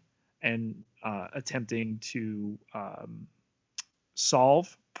 combating and attempting to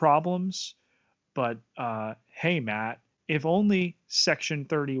solve problems. But hey, Matt, if only Section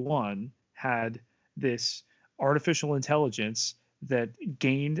 31 had this artificial intelligence that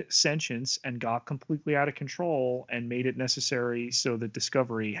gained sentience and got completely out of control and made it necessary so that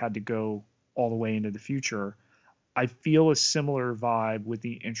Discovery had to go all the way into the future, I feel a similar vibe with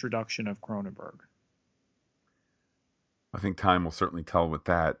the introduction of Cronenberg. I think time will certainly tell with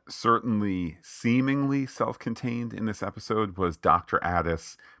that. Certainly, seemingly self-contained in this episode was Dr.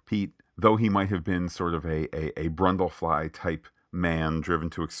 Addis. Pete, though he might have been sort of a Brundlefly type man driven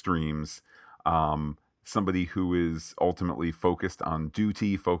to extremes, somebody who is ultimately focused on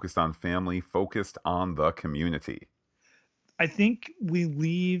duty, focused on family, focused on the community. I think we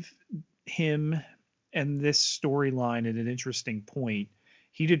leave him and this storyline at an interesting point.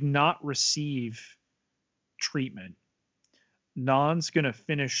 He did not receive treatment. Nan's going to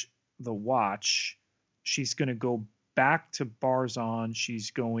finish the watch. She's going to go back to Barzon.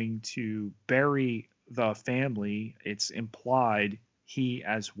 She's going to bury the family. It's implied he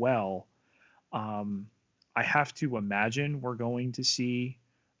as well. I have to imagine we're going to see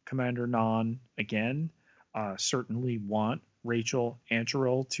Commander Nan again. Certainly want Rachel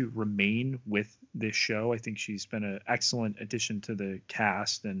Ancheril to remain with this show. I think she's been an excellent addition to the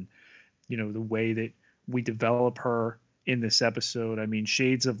cast, and the way that we develop her in this episode. I mean,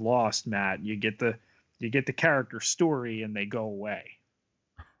 shades of Lost, Matt. You get the character story, and they go away.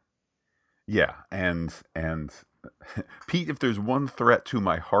 Yeah, and Pete, if there's one threat to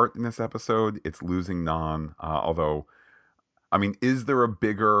my heart in this episode, it's losing Nan. Although, I mean, is there a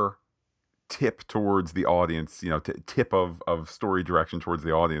bigger tip towards the audience, tip of story direction towards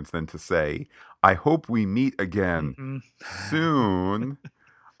the audience than to say, I hope we meet again soon?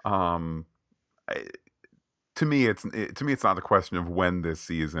 To me, it's not a question of when this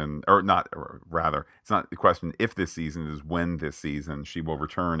season, or not, or rather, it's not a question if this season, is when this season she will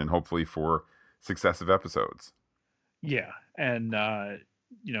return, and hopefully for successive episodes. Yeah, and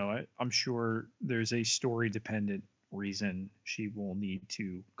I'm sure there's a story dependent reason she will need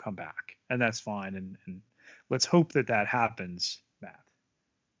to come back, and that's fine. And let's hope that happens, Matt.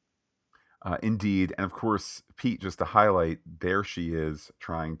 Indeed. And of course, Pete, just to highlight, there she is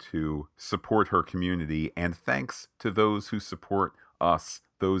trying to support her community. And thanks to those who support us,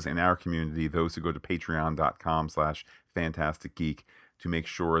 those in our community, those who go to patreon.com/fantasticgeek to make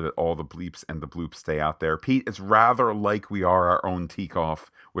sure that all the bleeps and the bloops stay out there. Pete, it's rather like we are our own Teakoff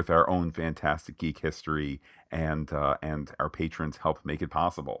with our own Fantastic Geek history, and our patrons help make it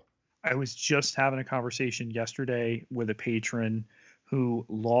possible. I was just having a conversation yesterday with a patron who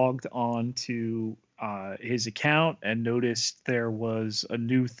logged on to his account and noticed there was a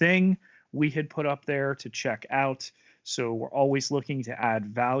new thing we had put up there to check out. So we're always looking to add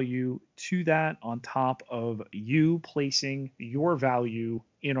value to that on top of you placing your value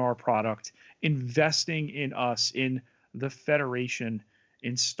in our product, investing in us, in the Federation,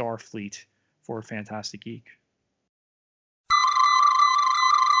 in Starfleet for Fantastic Geek.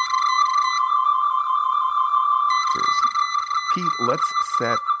 Pete, let's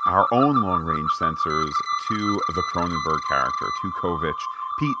set our own long-range sensors to the Cronenberg character, to Kovich.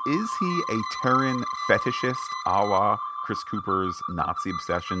 Pete, is he a Terran fetishist a la Chris Cooper's Nazi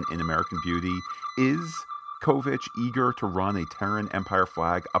obsession in American Beauty? Is Kovich eager to run a Terran Empire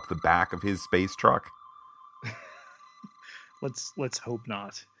flag up the back of his space truck? Let's hope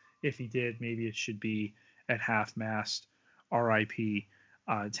not. If he did, maybe it should be at half-mast, R.I.P.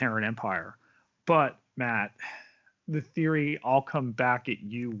 Terran Empire. But, Matt, the theory I'll come back at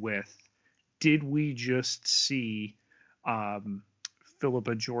you with, did we just see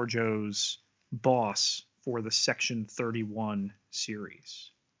Philippa Georgiou's boss for the Section 31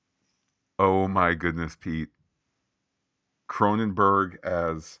 series? Oh my goodness, Pete. Cronenberg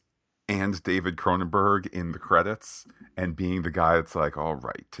as and David Cronenberg in the credits, and being the guy that's like, all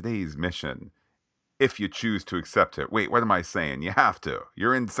right, today's mission, if you choose to accept it. Wait, what am I saying? You have to.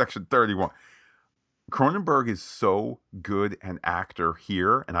 You're in Section 31. Cronenberg is so good an actor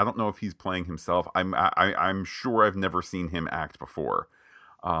here, and I don't know if he's playing himself. I'm sure I've never seen him act before.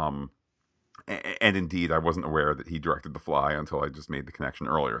 Um, and indeed, I wasn't aware that he directed The Fly until I just made the connection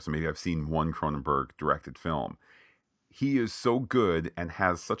earlier. So maybe I've seen one Cronenberg directed film. He is so good and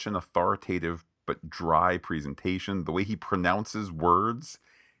has such an authoritative but dry presentation. The way he pronounces words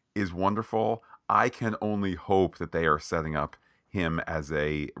is wonderful. I can only hope that they are setting up him as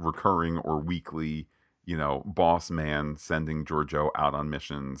a recurring or weekly, boss man sending Giorgio out on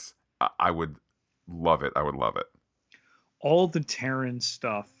missions. I would love it. I would love it. All the Terran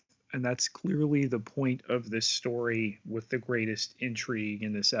stuff, and that's clearly the point of this story with the greatest intrigue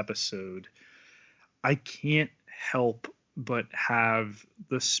in this episode. I can't help but have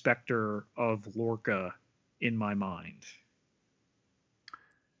the specter of Lorca in my mind.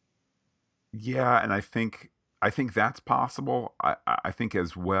 Yeah, and I think that's possible. I think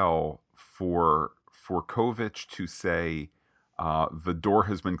as well for Kovich to say the door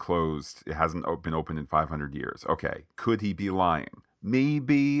has been closed. It hasn't been opened in 500 years. Okay, could he be lying?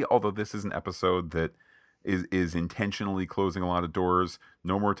 Maybe. Although this is an episode that is intentionally closing a lot of doors.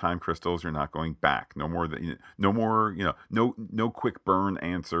 No more time crystals. You're not going back. No more that. No more. No quick burn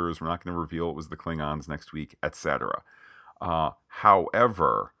answers. We're not going to reveal it was the Klingons next week, etc.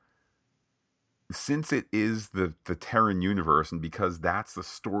 However, since it is the Terran universe, and because that's the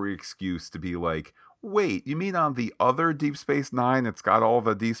story excuse to be like, wait, you mean on the other Deep Space Nine, it's got all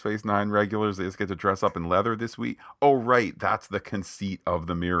the Deep Space Nine regulars, they just get to dress up in leather this week? Oh, right, that's the conceit of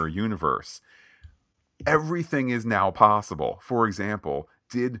the mirror universe. Everything is now possible. For example,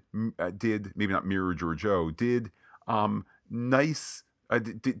 did maybe not Mirror Giorgio, did nice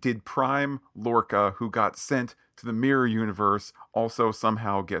did Prime Lorca, who got sent to the mirror universe, also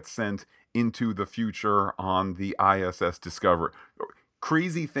somehow get sent into the future on the ISS Discovery?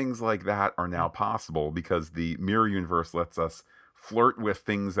 Crazy things like that are now possible because the mirror universe lets us flirt with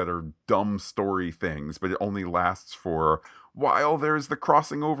things that are dumb story things, but it only lasts for while there's the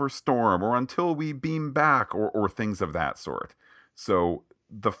crossing over storm or until we beam back, or things of that sort. So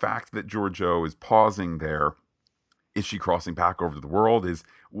the fact that Giorgio is pausing there, is she crossing back over to the world, is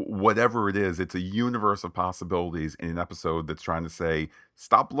whatever it is, it's a universe of possibilities in an episode that's trying to say,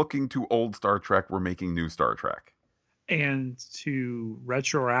 stop looking to old Star Trek, we're making new Star Trek. And to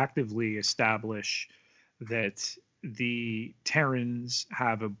retroactively establish that the Terrans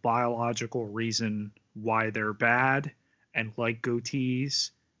have a biological reason why they're bad and like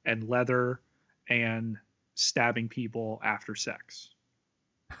goatees and leather and stabbing people after sex.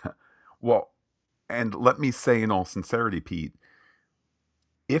 Well, and let me say in all sincerity, Pete,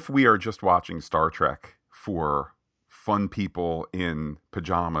 if we are just watching Star Trek for fun people in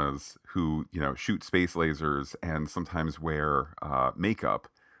pajamas who, shoot space lasers and sometimes wear makeup,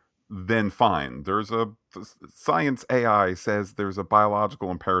 then fine. There's a science AI says there's a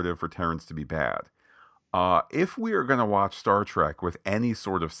biological imperative for Terrans to be bad. If we are going to watch Star Trek with any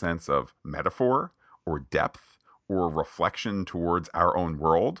sort of sense of metaphor or depth or reflection towards our own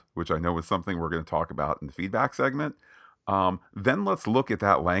world, which I know is something we're going to talk about in the feedback segment, then let's look at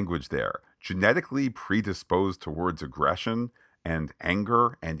that language there. Genetically predisposed towards aggression and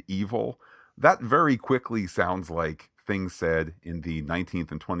anger and evil. That very quickly sounds like things said in the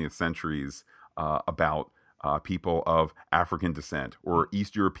 19th and 20th centuries about people of African descent or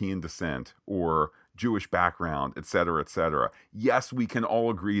East European descent or Jewish background, et cetera, et cetera. Yes, we can all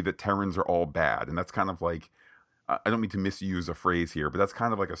agree that Terrans are all bad. And that's kind of like, I don't mean to misuse a phrase here, but that's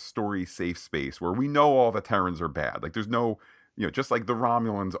kind of like a story safe space where we know all the Terrans are bad. Like there's no, just like the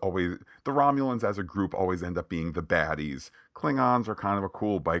Romulans as a group always end up being the baddies. Klingons are kind of a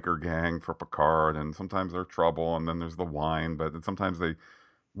cool biker gang for Picard, and sometimes they're trouble, and then there's the wine, but sometimes they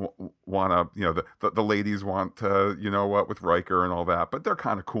want to, the ladies want to, what, with Riker and all that, but they're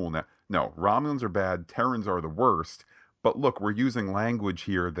kind of cool now. No, Romulans are bad, Terrans are the worst. But look, we're using language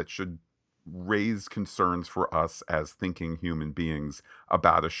here that should raise concerns for us as thinking human beings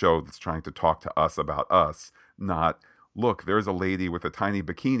about a show that's trying to talk to us about us, not, look, there's a lady with a tiny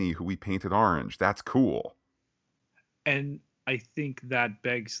bikini who we painted orange. That's cool. And I think that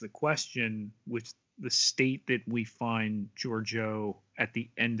begs the question, with the state that we find Giorgio at the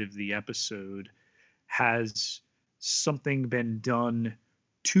end of the episode, has something been done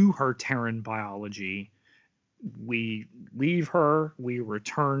to her Terran biology? We leave her, we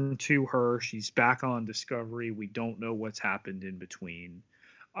return to her, she's back on Discovery, we don't know what's happened in between.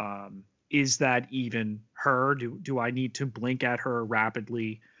 Is that even her? Do I need to blink at her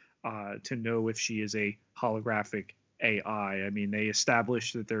rapidly to know if she is a holographic AI? I mean, they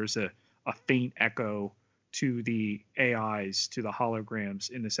established that there's a faint echo to the AIs, to the holograms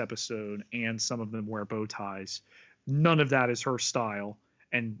in this episode, and some of them wear bow ties. None of that is her style,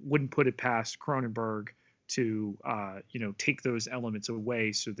 and wouldn't put it past Cronenberg to take those elements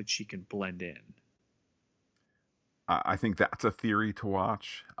away so that she can blend in. I think that's a theory to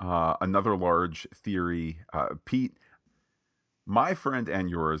watch. Another large theory, Pete. My friend and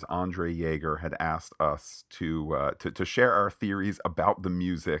yours, Andre Yeager, had asked us to share our theories about the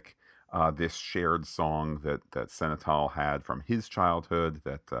music, this shared song that Senetal had from his childhood,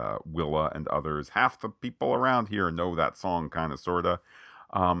 that Willa and others, half the people around here know that song, kind of, sorta.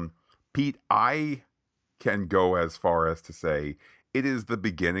 Um, Pete, I can go as far as to say it is the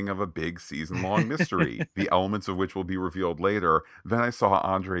beginning of a big season long mystery, the elements of which will be revealed later. Then I saw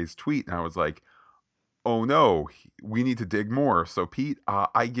Andre's tweet and I was like, oh no, we need to dig more. So, Pete,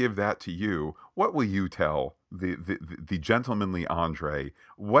 I give that to you. What will you tell the gentlemanly Andre?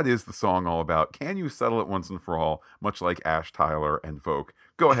 What is the song all about? Can you settle it once and for all, much like Ash Tyler and Vogue?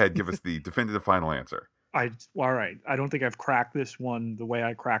 Go ahead, give us the definitive final answer. All right. I don't think I've cracked this one the way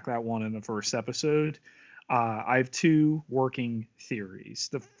I cracked that one in the first episode. I have two working theories.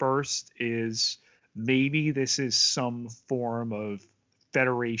 The first is maybe this is some form of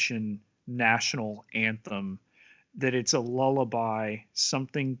Federation national anthem, that it's a lullaby,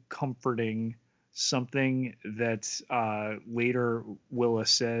 something comforting, something that later Willa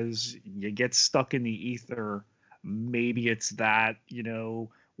says you get stuck in the ether. Maybe it's that,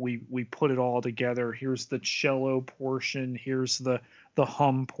 we put it all together. Here's the cello portion, here's the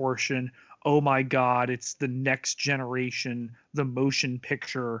hum portion. Oh my god, it's the next generation, the motion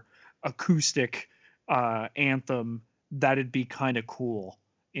picture acoustic anthem. That'd be kind of cool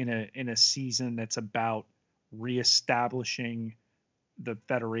in a season that's about reestablishing the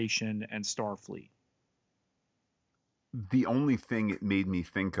Federation and Starfleet. The only thing it made me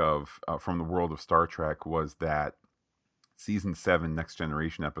think of from the world of Star Trek was that season 7 Next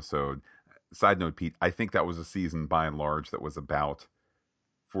Generation episode. Side note, Pete, I think that was a season by and large that was about,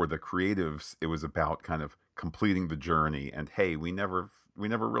 for the creatives, it was about kind of completing the journey. And hey, we never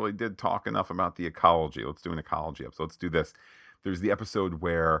really did talk enough about the ecology. Let's do an ecology episode. Let's do this. There's the episode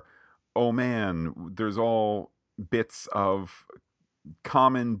where, oh man, there's all bits of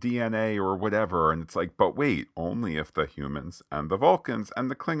common DNA or whatever, and it's like, but wait, only if the humans and the Vulcans and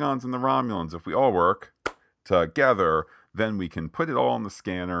the Klingons and the Romulans, if we all work together, then we can put it all in the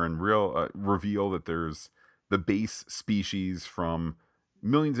scanner and reveal that there's the base species from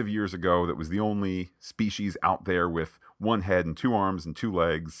millions of years ago that was the only species out there with one head and two arms and two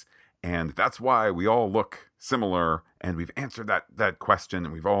legs, and that's why we all look similar. And we've answered that question,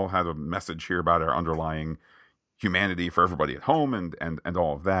 and we've all had a message here about our underlying humanity for everybody at home, and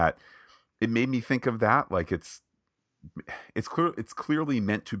all of that. It made me think of that, like it's clearly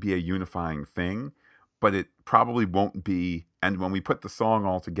meant to be a unifying thing, but it probably won't be. And when we put the song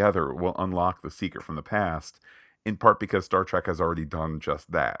all together, it will unlock the secret from the past, in part because Star Trek has already done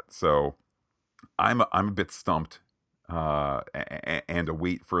just that. So I'm a bit stumped, and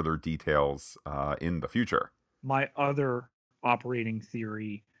await further details in the future. My other operating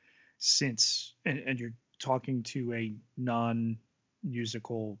theory, and you're talking to a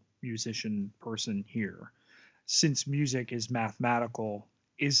non-musical musician person here, since music is mathematical,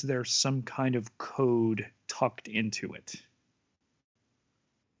 is there some kind of code tucked into it?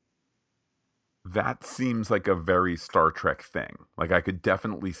 That seems like a very Star Trek thing. Like, I could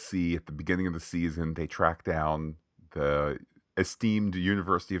definitely see at the beginning of the season they track down the esteemed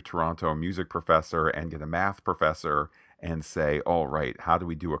University of Toronto music professor and get a math professor and say, all right, how do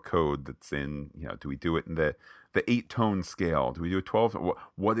we do a code that's in, do we do it in the 8-tone scale? Do we do a 12?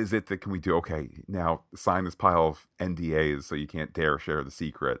 What is it that can we do? Okay, now sign this pile of NDAs so you can't dare share the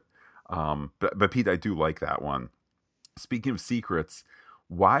secret. But Pete, I do like that one. Speaking of secrets,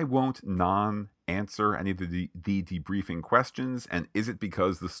 why won't Non answer any of the debriefing questions? And is it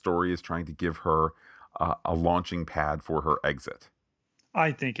because the story is trying to give her a launching pad for her exit?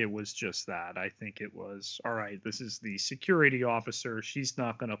 I think it was just that. I think it was, all right, this is the security officer. She's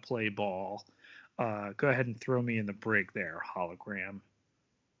not going to play ball. Go ahead and throw me in the brig there, hologram.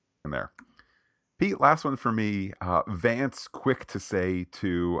 In there. Pete, last one for me. Vance quick to say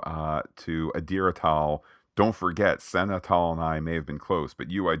to Adiratal, don't forget, Senetal and I may have been close, but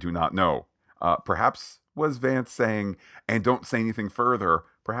you I do not know. Perhaps was Vance saying, and don't say anything further.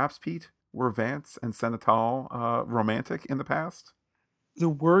 Perhaps, Pete, were Vance and Senetal romantic in the past? The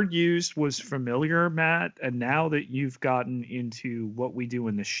word used was familiar, Matt, and now that you've gotten into what we do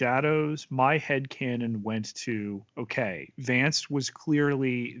in the shadows, my headcanon went to, okay, Vance was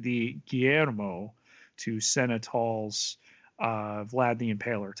clearly the Guillermo to Senetal's Vlad the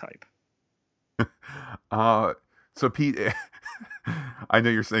Impaler type. uh, so Pete, I know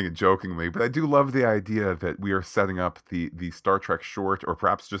you're saying it jokingly, but I do love the idea that we are setting up the Star Trek short, or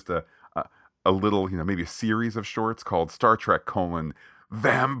perhaps just a, a little, maybe a series of shorts called Star Trek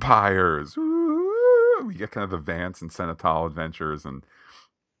Vampires. Ooh, we get kind of the Vance and Senatol adventures and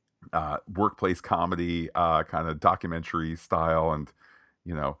workplace comedy, kind of documentary style, and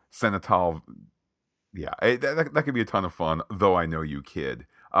Senatol. Yeah, that could be a ton of fun. Though I know you kid.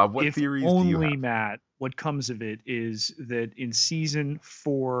 What If theories do you only, have? Matt, what comes of it is that in season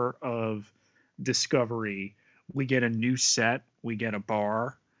 4 of Discovery, we get a new set, we get a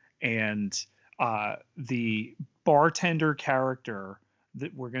bar, and the bartender character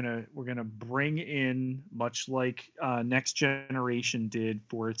that we're gonna bring in, much like Next Generation did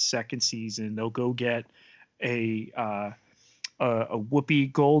for its second season. They'll go get a a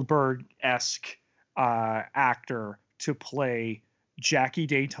Whoopi Goldberg esque actor to play Jackie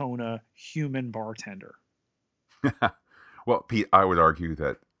Daytona, human bartender. Well, Pete, I would argue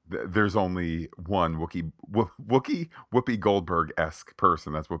that there's only one Whoopi Goldberg esque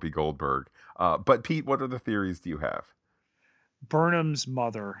person. That's Whoopi Goldberg. But Pete, what other theories do you have? Burnham's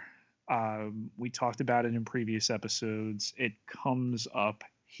mother. We talked about it in previous episodes. It comes up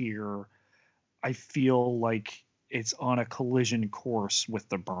here. I feel like it's on a collision course with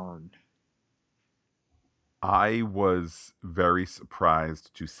the burn. I was very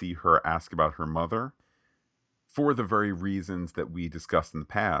surprised to see her ask about her mother for the very reasons that we discussed in the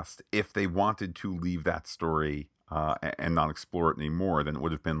past. If they wanted to leave that story and not explore it anymore, then it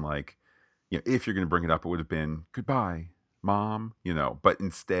would have been like, if you're going to bring it up, it would have been goodbye, mom, But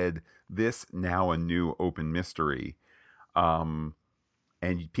instead, this now a new open mystery. Um,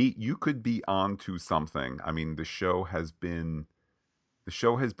 and Pete, you could be on to something. I mean, the show has been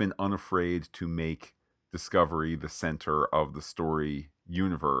unafraid to make Discovery the center of the story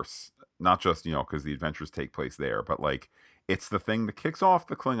universe. Not just, because the adventures take place there, but like it's the thing that kicks off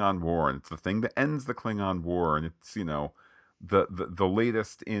the Klingon War, and it's the thing that ends the Klingon War, and it's, the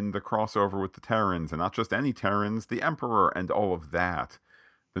latest in the crossover with the Terrans, and not just any Terrans, the Emperor, and all of that.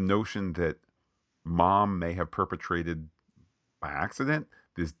 The notion that mom may have perpetrated by accident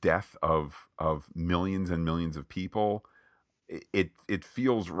this death of millions and millions of people, it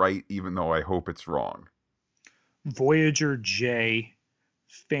feels right, even though I hope it's wrong. Voyager J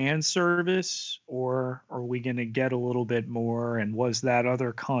fan service, or are we going to get a little bit more? And was that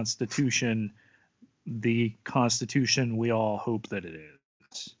other constitution the constitution we all hope that it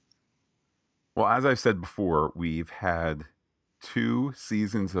is? Well, as I've said before, we've had 2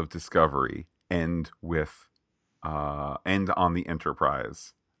 seasons of Discovery end on the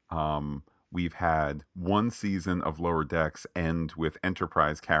Enterprise. We've had 1 season of Lower Decks end with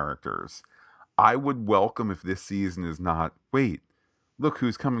Enterprise characters. I would welcome if this season is not, wait, look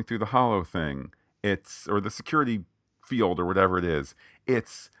who's coming through the hollow thing. Or the security field or whatever it is.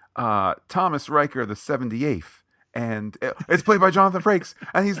 It's Thomas Riker, the 78th. And it's played by Jonathan Frakes,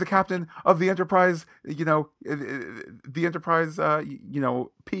 and he's the captain of the Enterprise, the Enterprise,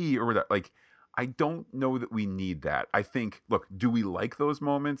 P or whatever. Like, I don't know that we need that. I think, look, do we like those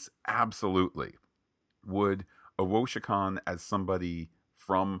moments? Absolutely. Would Awosha Khan, as somebody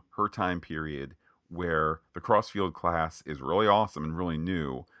from her time period where the Crossfield class is really awesome and really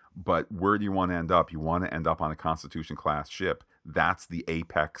new, but where do you want to end up? You want to end up on a Constitution class ship. That's the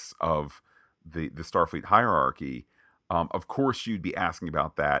apex of the Starfleet hierarchy. Of course, you'd be asking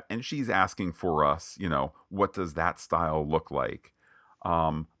about that, and she's asking for us. What does that style look like?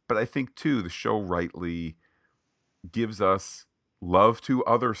 But I think too, the show rightly gives us love to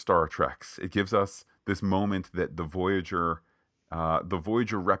other Star Treks. It gives us this moment that the Voyager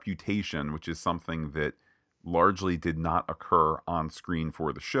reputation, which is something that largely did not occur on screen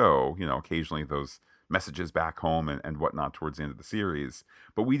for the show. Occasionally those messages back home and whatnot towards the end of the series,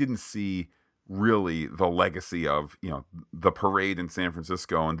 but we didn't see really the legacy of the parade in San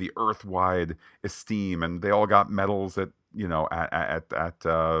Francisco and the earth-wide esteem, and they all got medals at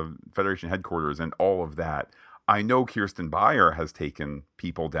Federation headquarters and all of that. I know Kirsten Beyer has taken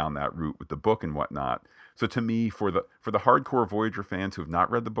people down that route with the book and whatnot. So to me, for the hardcore Voyager fans who have not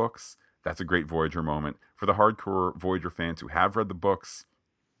read the books, that's a great Voyager moment. For the hardcore Voyager fans who have read the books,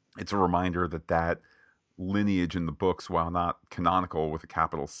 it's a reminder that lineage in the books, while not canonical with a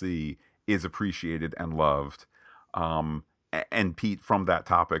capital C, is appreciated and loved. And Pete, from that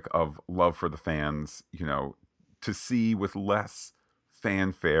topic of love for the fans, to see with less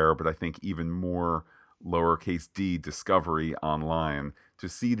fanfare, but I think even more lowercase d discovery online, to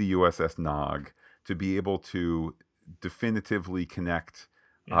see the USS Nog, to be able to definitively connect,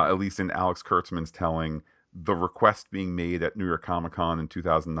 Yeah. at least in Alex Kurtzman's telling, the request being made at New York Comic Con in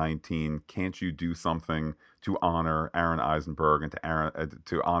 2019, can't you do something to honor Aaron Eisenberg and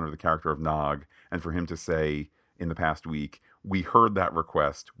to honor the character of Nog, and for him to say in the past week, we heard that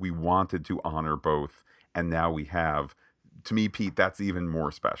request, we wanted to honor both, and now we have. To me, Pete, that's even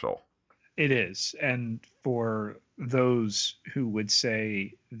more special. It is. And for those who would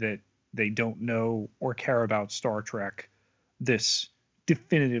say that they don't know or care about Star Trek, this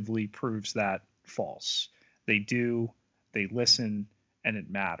definitively proves that false. They do, they listen, and it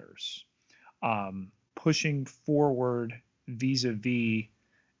matters. Pushing forward vis a vis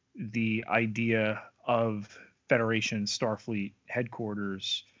the idea of Federation Starfleet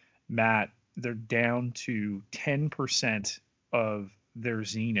headquarters, Matt, they're down to 10% of their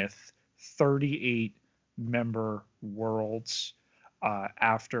zenith, 38 member worlds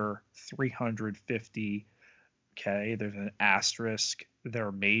after 350. Okay, there's an asterisk.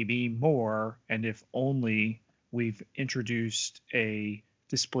 There may be more, and if only we've introduced a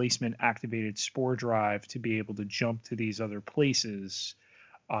displacement activated spore drive to be able to jump to these other places.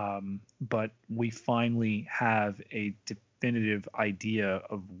 But we finally have a definitive idea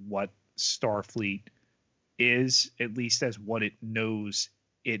of what Starfleet is, at least as what it knows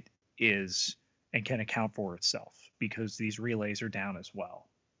it is, and can account for itself, because these relays are down as well.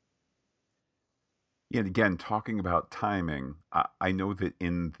 Yeah, and again, talking about timing, I know that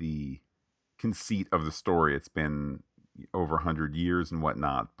in the conceit of the story, it's been over 100 years and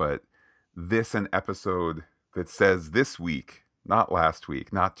whatnot, but this an episode that says this week, not last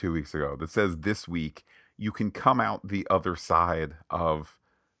week, not 2 weeks ago, that says this week, you can come out the other side of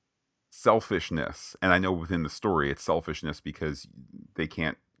selfishness. And I know within the story, it's selfishness because they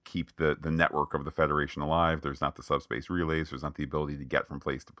can't keep the network of the Federation alive. There's not the subspace relays, there's not the ability to get from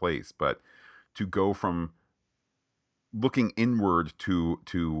place to place. But to go from looking inward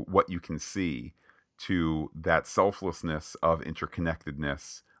to what you can see, to that selflessness of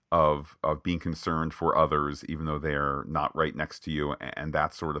interconnectedness, of being concerned for others even though they're not right next to you, and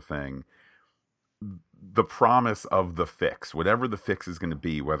that sort of thing. The promise of the fix, whatever the fix is going to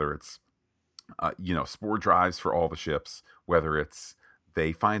be, whether it's spore drives for all the ships, whether it's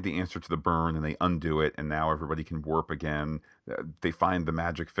they find the answer to the burn and they undo it and now everybody can warp again, they find the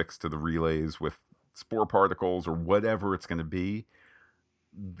magic fix to the relays with spore particles, or whatever it's going to be.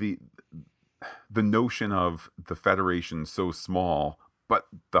 The notion of the Federation so small, but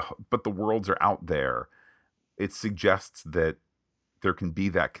the worlds are out there, it suggests that there can be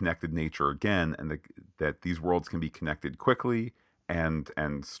that connected nature again, and that these worlds can be connected quickly and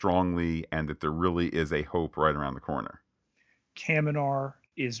strongly, and that there really is a hope right around the corner. Kaminar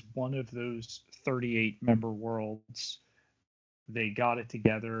is one of those 38 member worlds. They got it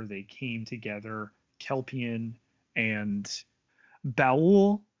together. They came together, Kelpian and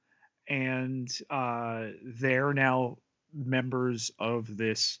Baul, and they're now members of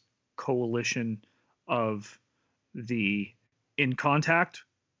this coalition of the in contact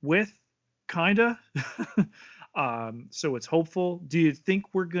with, kinda. So it's hopeful. Do you think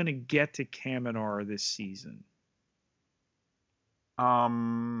we're going to get to Kaminar this season?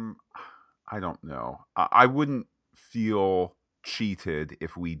 I don't know. I wouldn't feel cheated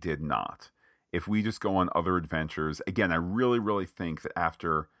if we did not. If we just go on other adventures. Again, I really, really think that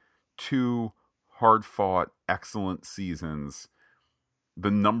after two hard fought, excellent seasons,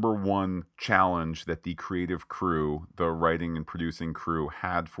 the number one challenge that the creative crew, the writing and producing crew,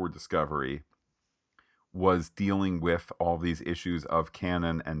 had for Discovery was dealing with all these issues of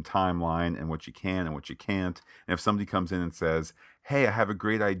canon and timeline and what you can and what you can't. And if somebody comes in and says, hey, I have a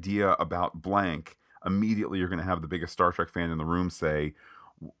great idea about blank, immediately you're going to have the biggest Star Trek fan in the room say,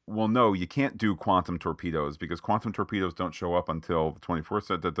 well, no, you can't do quantum torpedoes because quantum torpedoes don't show up until the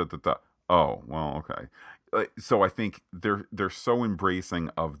 24th. Oh, well, okay. So I think they're so embracing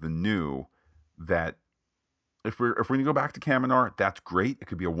of the new that if we're going to go back to Kaminar, that's great. It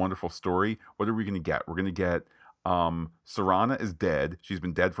could be a wonderful story. What are we going to get? We're going to get Sarana is dead. She's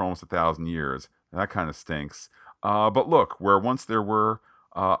been dead for almost 1,000 years. That kind of stinks. But look, where once there were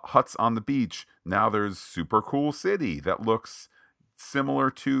huts on the beach, now there's super cool city that looks similar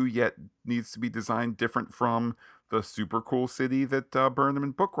to, yet needs to be designed different from the super cool city that Burnham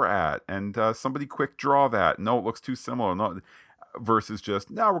and Book were at. And somebody quick draw that. No, it looks too similar. No, versus just,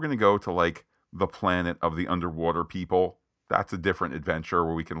 now we're going to go to like the planet of the underwater people. That's a different adventure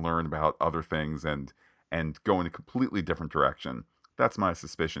where we can learn about other things and go in a completely different direction. That's my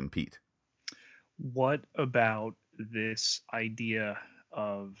suspicion, Pete. What about this idea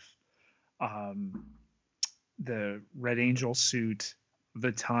of the Red Angel suit,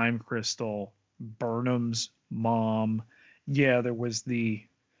 the time crystal, Burnham's mom? Yeah, there was the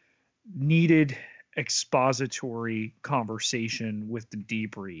needed expository conversation with the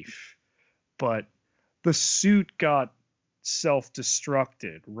debrief, but the suit got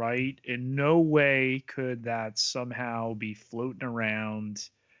self-destructed, right? In no way could that somehow be floating around,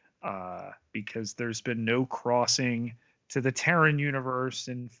 because there's been no crossing to the Terran universe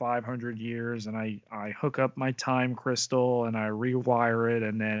in 500 years. And I hook up my time crystal and I rewire it,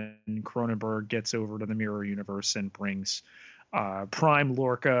 and then Cronenberg gets over to the mirror universe and brings Prime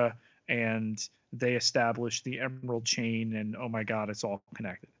Lorca, and they establish the Emerald Chain, and oh my God, it's all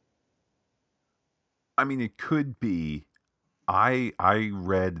connected. I mean, it could be. I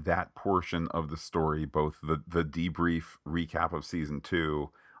read that portion of the story, both the debrief recap of season two,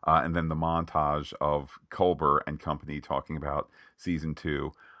 and then the montage of Culber and company talking about season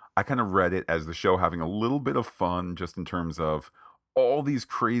two. I kind of read it as the show having a little bit of fun, just in terms of all these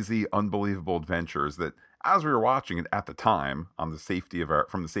crazy, unbelievable adventures that, as we were watching it at the time, on the safety of our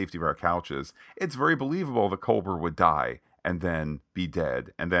from the safety of our couches, it's very believable that Culber would die and then be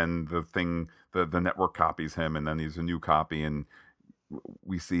dead, and then the network copies him, and then he's a new copy, and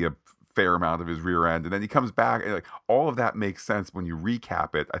we see a fair amount of his rear end, and then he comes back, and like all of that makes sense when you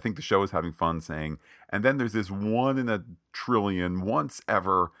recap it. I think the show is having fun saying, and then there's this one in a trillion, once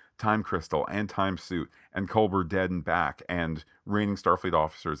ever time crystal and time suit, and Culber dead and back, and reigning Starfleet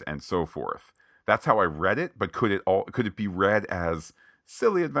officers, and so forth. That's how I read it. But could it be read as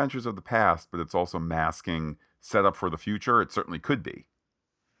silly adventures of the past, but it's also masking setup for the future? It certainly could be.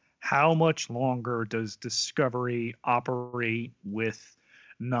 How much longer does Discovery operate with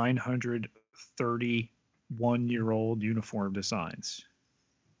 931-year-old uniform designs?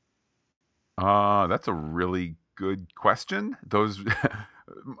 That's a really good question. Those,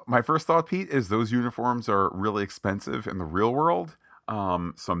 my first thought, Pete, is those uniforms are really expensive in the real world.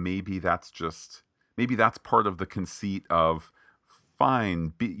 So maybe that's part of the conceit of,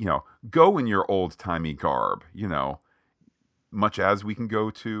 fine, go in your old timey garb, much as we can go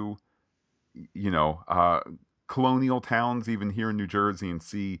to, you know, uh, colonial towns, even here in New Jersey, and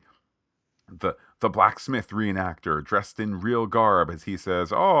see the blacksmith reenactor dressed in real garb as he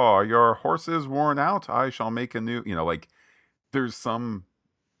says, "Oh, your horse is worn out. I shall make a new." Like, there's some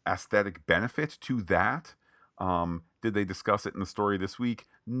aesthetic benefit to that. Did they discuss it in the story this week?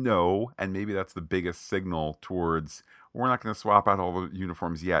 No, and maybe that's the biggest signal towards, we're not going to swap out all the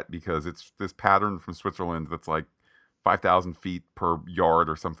uniforms yet, because it's this pattern from Switzerland that's like 5,000 feet per yard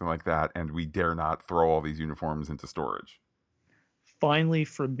or something like that, and we dare not throw all these uniforms into storage. Finally,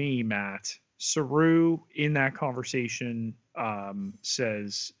 for me, Matt, Saru in that conversation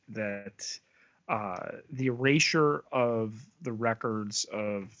says that the erasure of the records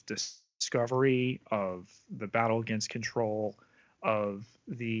of Discovery, of the battle against Control, of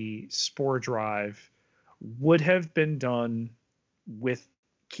the Spore Drive would have been done with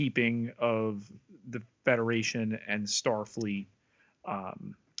keeping of the Federation and Starfleet.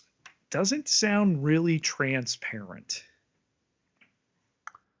 Um, doesn't sound really transparent.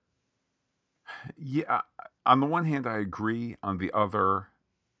 Yeah, on the one hand, I agree. On the other,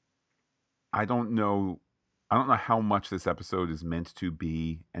 I don't know. I don't know how much this episode is meant to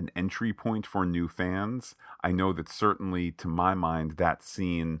be an entry point for new fans. I know that certainly, to my mind, that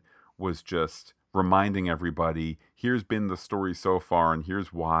scene was just reminding everybody, here's been the story so far, and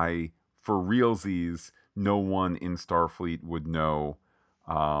here's why, for realsies, no one in Starfleet would know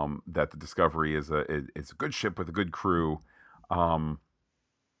that the Discovery is a good ship with a good crew. Um,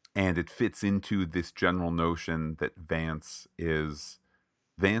 and it fits into this general notion that Vance is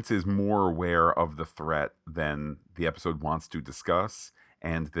more aware of the threat than the episode wants to discuss,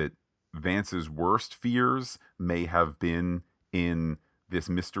 and that Vance's worst fears may have been in this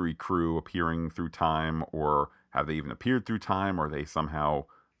mystery crew appearing through time, or have they even appeared through time, or they somehow,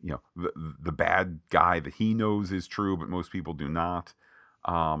 the bad guy that he knows is true, but most people do not.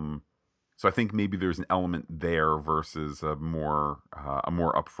 So I think maybe there's an element there versus a more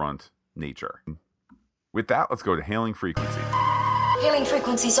upfront nature. With that, let's go to hailing frequency. Hailing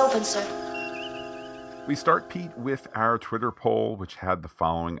frequency's open, sir. We start, Pete, with our Twitter poll, which had the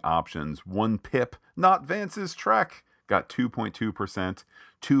following options. 1 pip, not Vance's Trek, got 2.2%.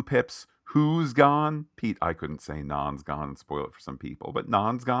 2 pips, who's gone? Pete, I couldn't say non's gone and spoil it for some people, but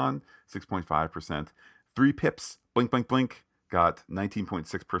non's gone, 6.5%. 3 pips, blink, blink, blink, got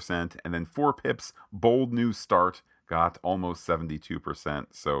 19.6%. And then 4 pips, bold new start, got almost 72%.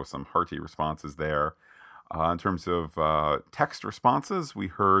 So some hearty responses there. In terms of text responses, we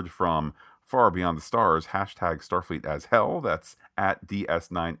heard from Far Beyond the Stars, hashtag Starfleet as hell, that's at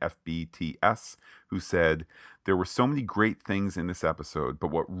DS9FBTS, who said, there were so many great things in this episode,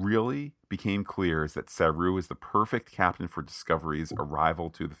 but what really became clear is that Saru is the perfect captain for Discovery's arrival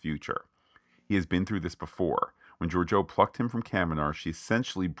to the future. He has been through this before. When Georgiou plucked him from Kaminar, she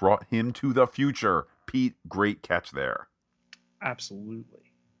essentially brought him to the future. Pete, great catch there.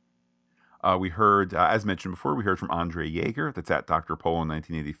 Absolutely. We heard, as mentioned before, we heard from Andre Yeager. That's at Dr. Polo in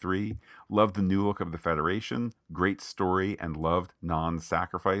 1983. Loved the new look of the Federation. Great story and loved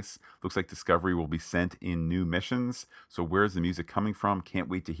non-sacrifice. Looks like Discovery will be sent in new missions. So where's the music coming from? Can't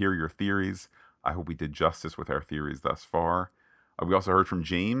wait to hear your theories. I hope we did justice with our theories thus far. We also heard from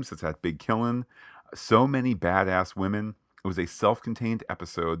James. That's at Big Killin. So many badass women. It was a self-contained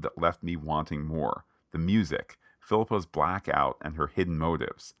episode that left me wanting more. The music, Philippa's blackout and her hidden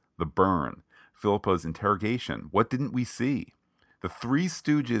motives. The burn, Philippa's interrogation. What didn't we see? The Three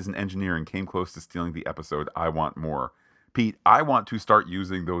Stooges in engineering came close to stealing the episode. I want more. Pete, I want to start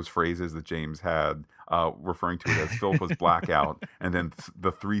using those phrases that James had, referring to it as Philippa's blackout and then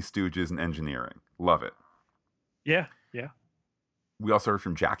the Three Stooges in engineering. Love it. Yeah. We also heard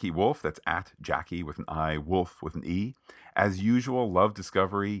from Jackie Wolf. That's at Jackie with an I, Wolf with an E. As usual, love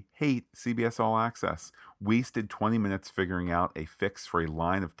Discovery, hate CBS All Access. Wasted 20 minutes figuring out a fix for a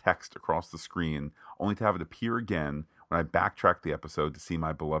line of text across the screen, only to have it appear again when I backtracked the episode to see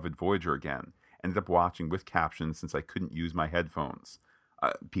my beloved Voyager again. Ended up watching with captions since I couldn't use my headphones.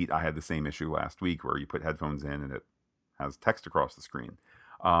 Pete, I had the same issue last week where you put headphones in and it has text across the screen.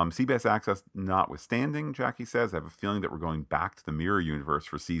 CBS Access notwithstanding, Jackie says, I have a feeling that we're going back to the Mirror Universe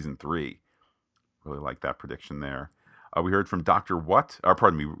for Season 3. Really like that prediction there. We heard from Dr. What,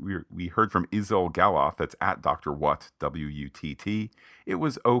 we heard from Isol Galoth, that's at Dr. What, W-U-T-T. It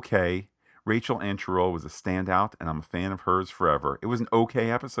was okay. Rachel Ancherol was a standout, and I'm a fan of hers forever. It was an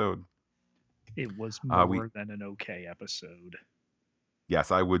okay episode. It was more than an okay episode. Yes,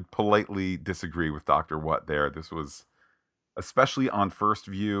 I would politely disagree with Dr. What there. This was, especially on first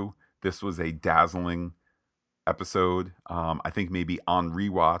view, this was a dazzling episode. I think maybe on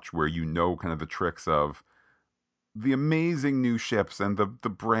rewatch, where you know kind of the tricks of the amazing new ships and the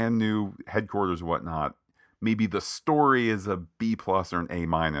brand new headquarters and whatnot, maybe the story is a B+ or an A-,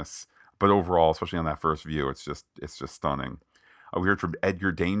 but overall, especially on that first view, it's just stunning. We heard from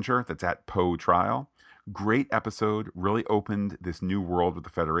Edgar Danger, that's at Poe Trial. Great episode, really opened this new world with the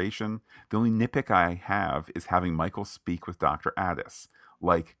Federation. The only nitpick I have is having Michael speak with Dr. Addis.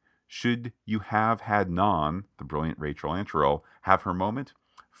 Like, should you have had Non, the brilliant Rachel Ancherol, have her moment?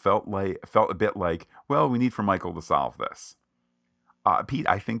 Felt a bit like, well, we need for Michael to solve this. Pete,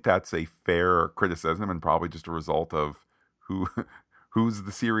 I think that's a fair criticism and probably just a result of who's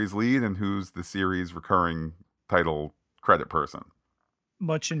the series lead and who's the series recurring title credit person.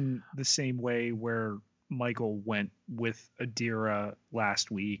 Much in the same way where Michael went with Adira last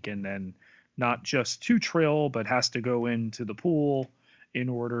week and then not just to Trill, but has to go into the pool in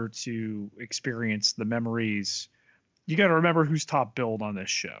order to experience the memories. You got to remember who's top billed on this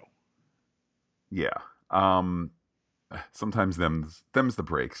show. Yeah. Sometimes them's the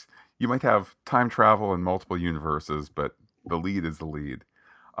breaks. You might have time travel in multiple universes, but the lead is the lead.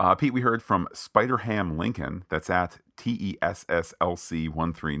 Pete, we heard from Spider-Ham Lincoln. That's at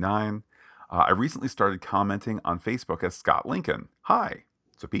TESSLC139. I recently started commenting on Facebook as Scott Lincoln. Hi.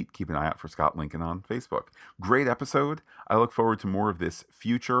 So Pete, keep an eye out for Scott Lincoln on Facebook. Great episode. I look forward to more of this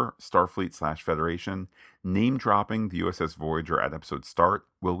future Starfleet/Federation. Name dropping the USS Voyager at episode start.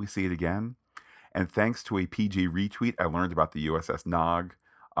 Will we see it again? And thanks to a PG retweet, I learned about the USS Nog.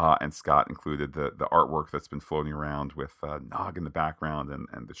 And Scott included the artwork that's been floating around with Nog in the background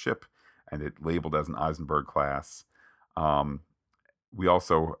and the ship, and it labeled as an Eisenberg class. We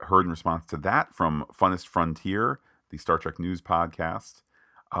also heard in response to that from Funnest Frontier, the Star Trek News podcast.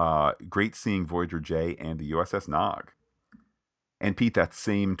 Great seeing Voyager J and the USS Nog. And Pete, that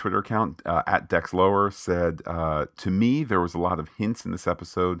same Twitter account, at Dex Lower, said, to me, there was a lot of hints in this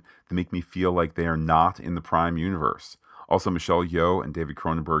episode that make me feel like they are not in the Prime universe. Also, Michelle Yeoh and David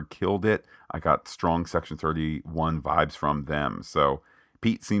Cronenberg killed it. I got strong Section 31 vibes from them. So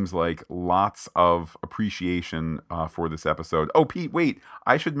Pete, seems like lots of appreciation for this episode. Oh, Pete, wait.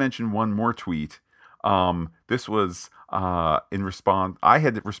 I should mention one more tweet. This was in response. I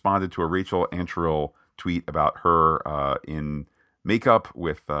had responded to a Rachel Ancherol tweet about her in makeup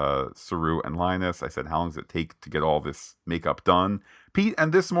with Saru and Linus. I said, how long does it take to get all this makeup done? Pete,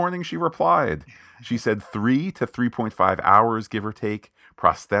 and this morning she replied. She said 3 to 3.5 hours, give or take.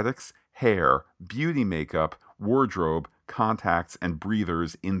 Prosthetics, hair, beauty makeup, wardrobe, contacts, and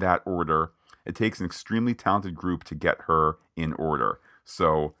breathers in that order. It takes an extremely talented group to get her in order.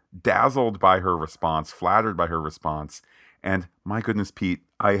 So dazzled by her response, flattered by her response. And my goodness, Pete,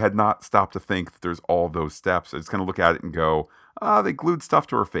 I had not stopped to think that there's all those steps. I just kind of look at it and go, they glued stuff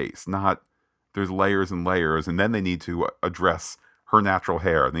to her face, not there's layers and layers. And then they need to address her natural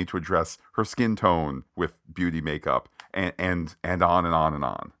hair. They need to address her skin tone with beauty makeup, and on and on and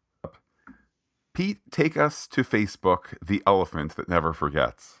on. Pete, take us to Facebook, the elephant that never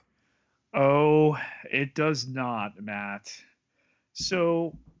forgets. Oh, it does not, Matt.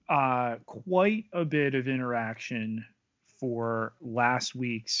 So, quite a bit of interaction for last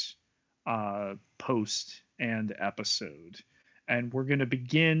week's post and episode. And we're going to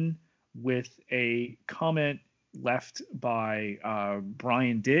begin with a comment left by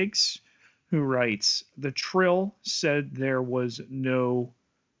Brian Diggs, who writes, "The Trill said there was no,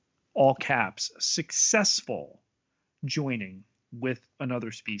 all caps, successful joining with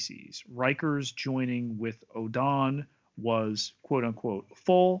another species. Riker's joining with Odan was quote unquote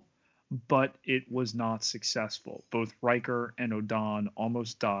full, but it was not successful. Both Riker and Odan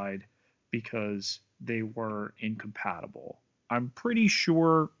almost died because they were incompatible." I'm pretty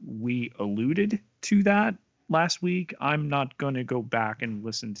sure we alluded to that last week. I'm not going to go back and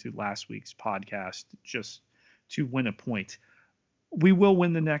listen to last week's podcast just to win a point. We will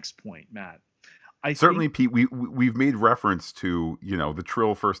win the next point, Matt. Certainly, Pete, we've made reference to, the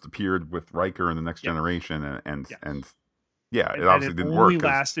Trill first appeared with Riker in the Next Generation, and yeah, it obviously didn't work. It only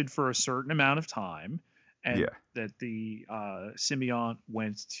lasted for a certain amount of time, and that the symbiont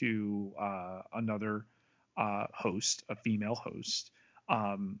went to another host, a female host.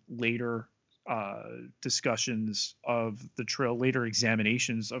 Later discussions of the Trill, later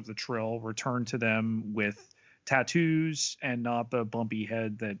examinations of the Trill returned to them with tattoos and not the bumpy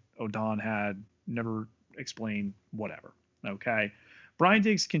head that Odan had. Never explained, whatever. Okay. Brian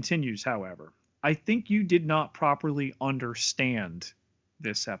Diggs continues, however, "I think you did not properly understand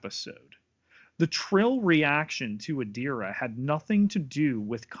this episode. The Trill reaction to Adira had nothing to do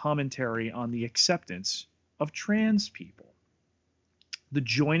with commentary on the acceptance of trans people. The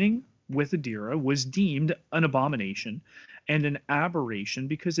joining with Adira was deemed an abomination and an aberration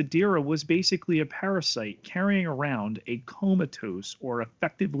because Adira was basically a parasite carrying around a comatose or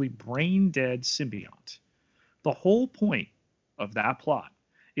effectively brain-dead symbiont. The whole point of that plot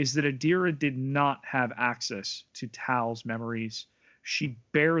is that Adira did not have access to Tal's memories. She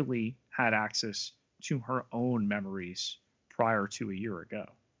barely had access to her own memories prior to a year ago."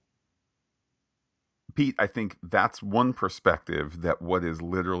 Pete, I think that's one perspective, that what is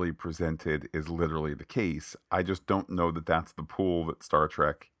literally presented is literally the case. I just don't know that that's the pool that Star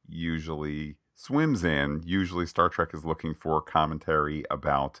Trek usually swims in. Usually Star Trek is looking for commentary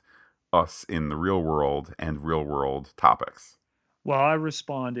about us in the real world and real world topics. Well, I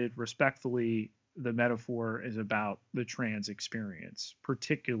responded respectfully. The metaphor is about the trans experience,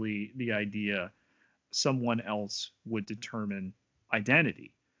 particularly the idea someone else would determine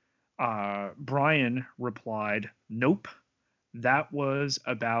identity. Brian replied, "Nope, that was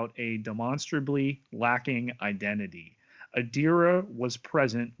about a demonstrably lacking identity. Adira was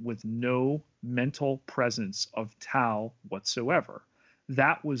present with no mental presence of Tal whatsoever.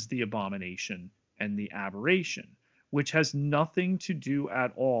 That was the abomination and the aberration, which has nothing to do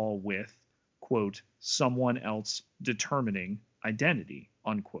at all with, quote, someone else determining identity,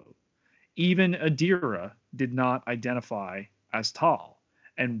 unquote. Even Adira did not identify as Tal.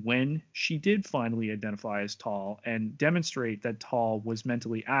 And when she did finally identify as Tal and demonstrate that Tal was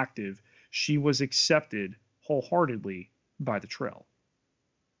mentally active, she was accepted wholeheartedly by the Trill."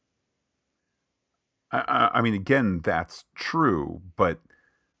 I mean, again, that's true, but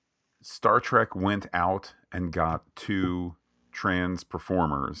Star Trek went out and got 2 trans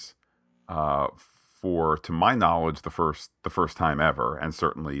performers for, to my knowledge, the first time ever, and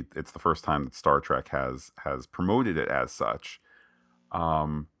certainly it's the first time that Star Trek has promoted it as such.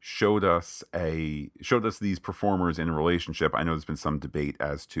 Showed us these performers in a relationship. I know there's been some debate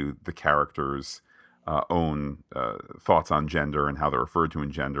as to the characters' own thoughts on gender and how they're referred to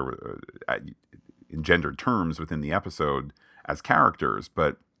in gendered terms within the episode as characters,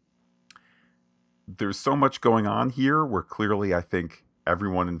 but there's so much going on here where clearly I think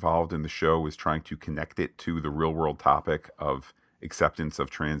everyone involved in the show is trying to connect it to the real world topic of acceptance of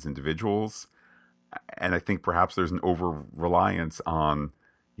trans individuals. And I think perhaps there's an over-reliance on,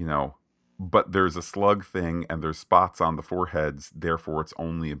 but there's a slug thing and there's spots on the foreheads, therefore it's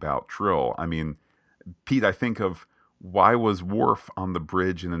only about Trill. I mean, Pete, I think of, why was Worf on the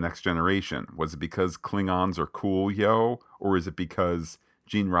bridge in The Next Generation? Was it because Klingons are cool, yo? Or is it because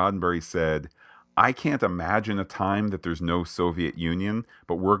Gene Roddenberry said, I can't imagine a time that there's no Soviet Union,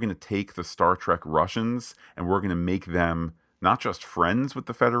 but we're going to take the Star Trek Russians and we're going to make them not just friends with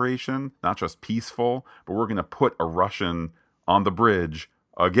the Federation, not just peaceful, but we're going to put a Russian on the bridge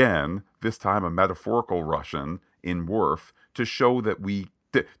again, this time a metaphorical Russian in Worf, to show that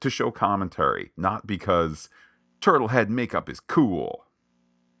to show commentary, not because Turtle head makeup is cool.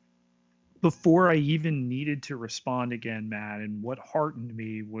 Before I even needed to respond again, Matt, and what heartened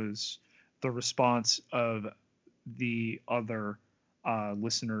me was the response of the other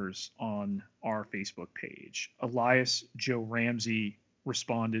listeners on our Facebook page. Elias Joe Ramsey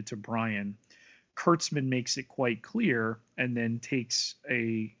responded to Brian. Kurtzman makes it quite clear and then takes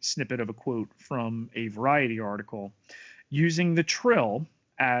a snippet of a quote from a Variety article. Using the Trill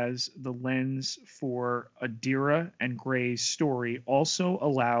as the lens for Adira and Gray's story also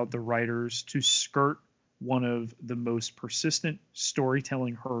allowed the writers to skirt one of the most persistent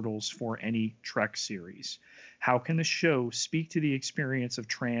storytelling hurdles for any Trek series. How can the show speak to the experience of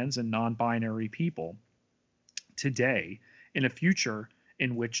trans and non-binary people today in a future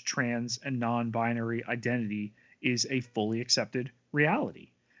in which trans and non-binary identity is a fully accepted reality?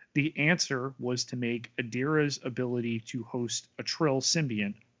 The answer was to make Adira's ability to host a Trill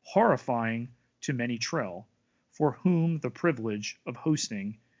symbiont horrifying to many Trill, for whom the privilege of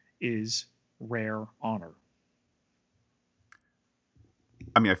hosting is rare honor.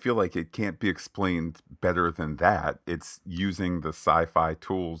 I mean, I feel like it can't be explained better than that. It's using the sci-fi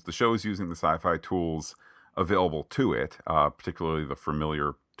tools. The show is using the sci-fi tools available to it, particularly the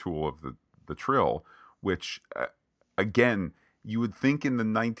familiar tool of the Trill, which, again, you would think in the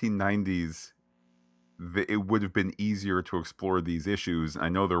 1990s that it would have been easier to explore these issues. I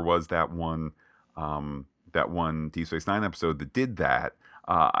know there was that one Deep Space Nine episode that did that.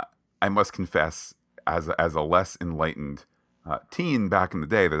 I must confess, as a less enlightened teen back in the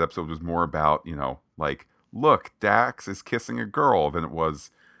day, that episode was more about, like, look, Dax is kissing a girl than it was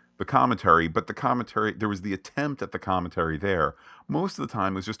the commentary. But the commentary, there was the attempt at the commentary there. Most of the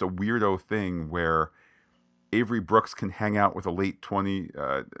time it was just a weirdo thing where Avery Brooks can hang out with a late 20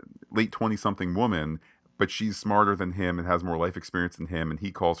 something woman, but she's smarter than him and has more life experience than him, and he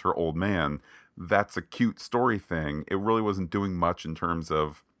calls her old man. That's a cute story thing. It really wasn't doing much in terms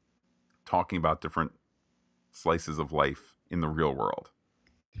of talking about different slices of life in the real world.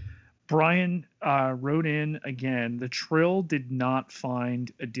 Brian wrote in again, the Trill did not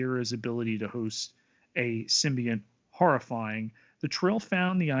find Adira's ability to host a symbiont horrifying. The Trill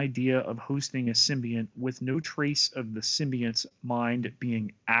found the idea of hosting a symbiont with no trace of the symbiont's mind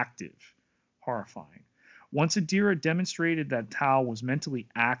being active horrifying. Once Adira demonstrated that Tau was mentally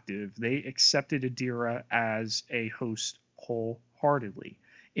active, they accepted Adira as a host wholeheartedly.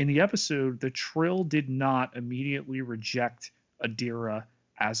 In the episode, the Trill did not immediately reject Adira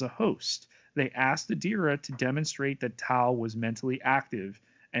as a host. They asked Adira to demonstrate that Tau was mentally active,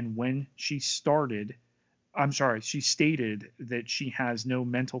 and when she stated that she has no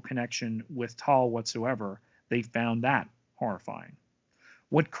mental connection with Tal whatsoever, they found that horrifying.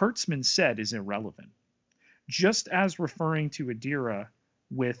 What Kurtzman said is irrelevant. Just as referring to Adira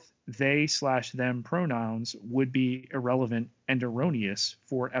with they/them pronouns would be irrelevant and erroneous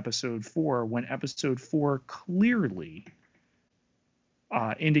for episode 4, when episode 4 clearly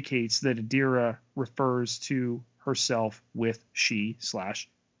indicates that Adira refers to herself with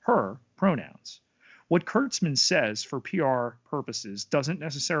she/her pronouns. What Kurtzman says for PR purposes doesn't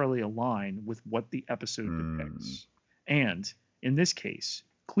necessarily align with what the episode depicts, and in this case,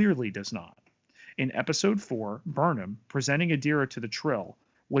 clearly does not. In episode 4, Burnham presenting Adira to the Trill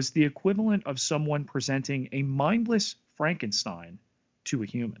was the equivalent of someone presenting a mindless Frankenstein to a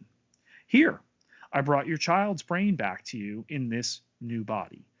human. Here, I brought your child's brain back to you in this new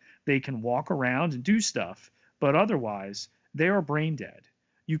body. They can walk around and do stuff, but otherwise, they are brain dead.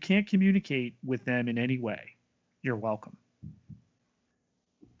 You can't communicate with them in any way. You're welcome.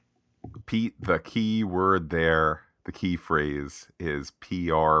 Pete, the key word there, the key phrase is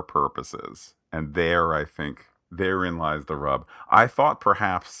PR purposes. And there, I think, therein lies the rub. I thought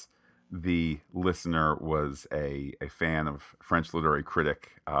perhaps the listener was a fan of French literary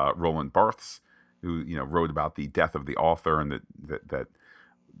critic Roland Barthes, who wrote about the death of the author, and that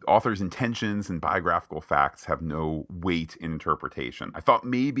author's intentions and biographical facts have no weight in interpretation. I thought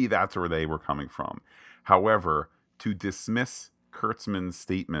maybe that's where they were coming from. However, to dismiss Kurtzman's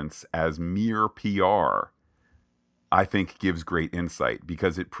statements as mere PR, I think gives great insight,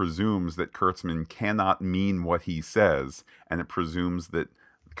 because it presumes that Kurtzman cannot mean what he says, and it presumes that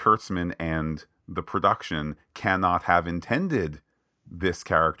Kurtzman and the production cannot have intended this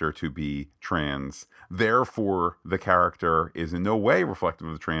character to be trans. Therefore, the character is in no way reflective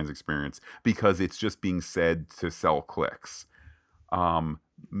of the trans experience, because it's just being said to sell clicks.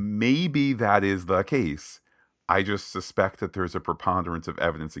 Maybe that is the case. I just suspect that there's a preponderance of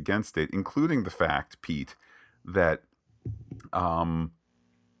evidence against it, including the fact, Pete, that, I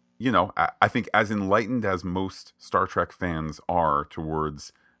think as enlightened as most Star Trek fans are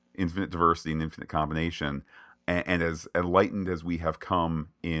towards infinite diversity and infinite combination, and as enlightened as we have come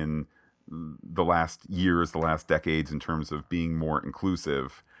in the last years, the last decades, in terms of being more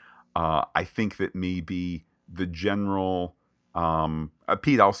inclusive, I think that maybe the general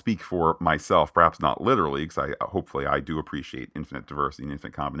Pete, I'll speak for myself, perhaps not literally, because hopefully I do appreciate infinite diversity and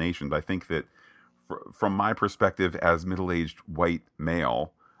infinite combination. But I think that from my perspective as middle-aged white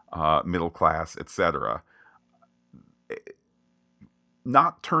male, middle class, etc.,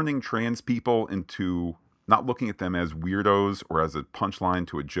 not turning trans people into, not looking at them as weirdos or as a punchline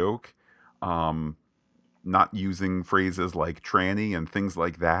to a joke, not using phrases like tranny and things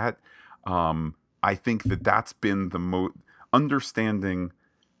like that. I think that that's been the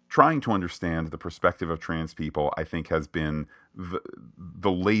trying to understand the perspective of trans people, I think has been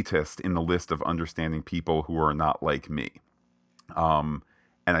the latest in the list of understanding people who are not like me. And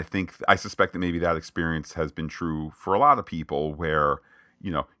I suspect that maybe that experience has been true for a lot of people, where,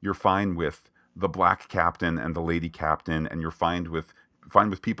 you're fine with the black captain and the lady captain, and you're fine with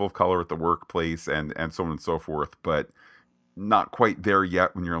people of color at the workplace and so on and so forth, but not quite there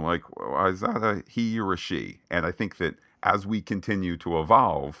yet when you're like, well, is that a he or a she? And I think that as we continue to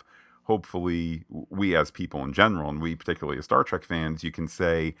evolve, hopefully we as people in general, and we particularly as Star Trek fans, you can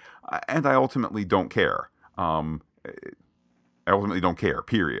say, and I ultimately don't care. I ultimately don't care,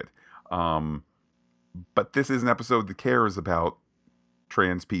 period. But this is an episode that cares about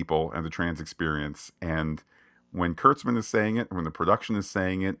trans people and the trans experience. And when Kurtzman is saying it, and when the production is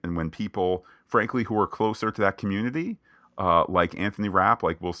saying it, and when people, frankly, who are closer to that community, like Anthony Rapp,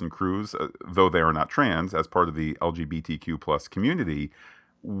 like Wilson Cruz, though they are not trans, as part of the LGBTQ plus community,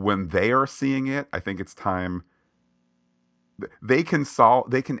 when they are seeing it, I think it's time they can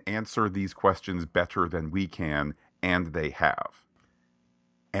answer these questions better than we can, and they have.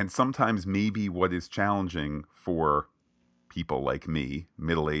 And sometimes maybe what is challenging for people like me,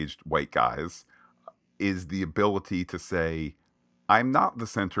 middle-aged white guys, is the ability to say, I'm not the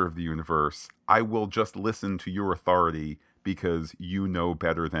center of the universe. I will just listen to your authority because you know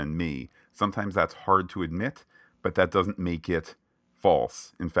better than me. Sometimes that's hard to admit, but that doesn't make it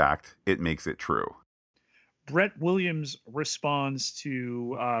false. In fact, it makes it true. Brett Williams responds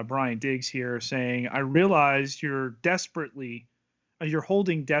to Brian Diggs here, saying, I realize you're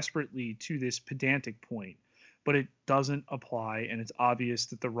holding desperately to this pedantic point, but it doesn't apply, and it's obvious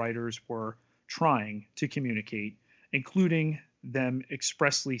that the writers were trying to communicate, including them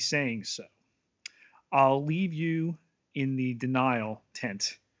expressly saying so. I'll leave you in the denial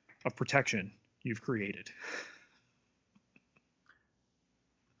tent of protection you've created.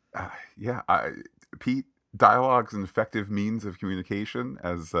 Pete, dialogue's an effective means of communication,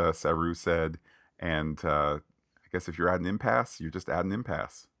 as Saru said, and I guess if you're at an impasse, you're just at an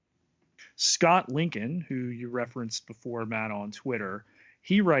impasse. Scott Lincoln, who you referenced before, Matt, on Twitter,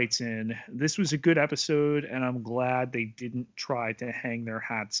 he writes in, this was a good episode, and I'm glad they didn't try to hang their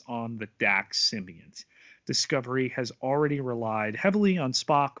hats on the Dax symbiont. Discovery has already relied heavily on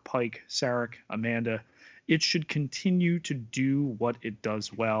Spock, Pike, Sarek, Amanda. It should continue to do what it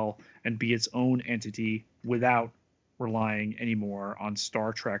does well and be its own entity without relying anymore on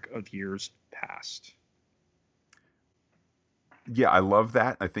Star Trek of years past. Yeah, I love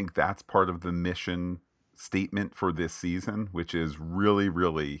that. I think that's part of the mission statement for this season, which is really,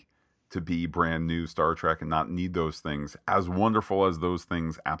 really to be brand new Star Trek and not need those things, as wonderful as those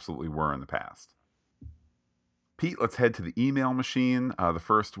things absolutely were in the past. Pete, let's head to the email machine. The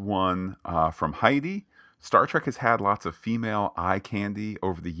first one from Heidi. Star Trek has had lots of female eye candy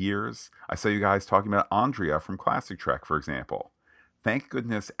over the years. I saw you guys talking about Andrea from Classic Trek, for example. Thank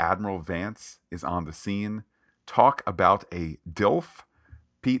goodness Admiral Vance is on the scene. Talk about a DILF.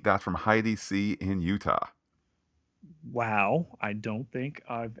 Pete, that's from Heidi C. in Utah. Wow, I don't think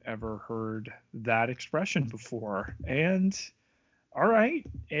I've ever heard that expression before. And all right,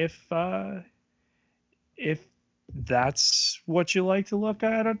 if that's what you like to look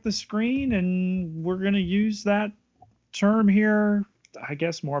at the screen, and we're going to use that term here, I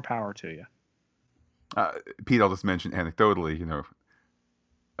guess more power to you. Pete, I'll just mention anecdotally,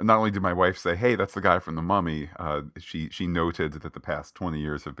 not only did my wife say, hey, that's the guy from The Mummy, she noted that the past 20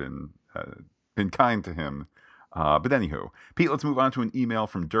 years have been kind to him. But anywho, Pete, let's move on to an email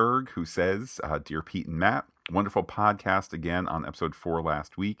from Dirg, who says, Dear Pete and Matt, wonderful podcast again on episode 4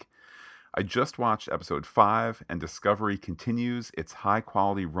 last week. I just watched episode 5, and Discovery continues its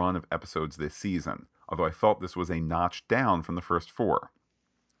high-quality run of episodes this season, although I felt this was a notch down from the first 4.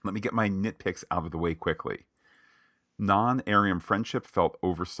 Let me get my nitpicks out of the way quickly. Non-Arium friendship felt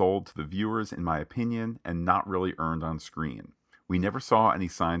oversold to the viewers, in my opinion, and not really earned on screen. We never saw any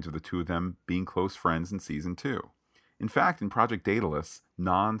signs of the two of them being close friends in Season 2. In fact, in Project Daedalus,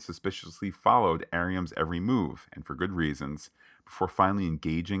 non-suspiciously followed Airiam's every move, and for good reasons, before finally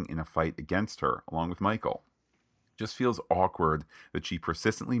engaging in a fight against her, along with Michael. Just feels awkward that she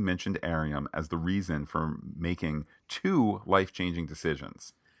persistently mentioned Airiam as the reason for making 2 life-changing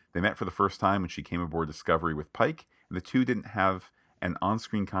decisions. They met for the first time when she came aboard Discovery with Pike, and the two didn't have an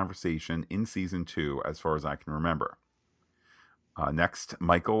on-screen conversation in Season 2, as far as I can remember. Next,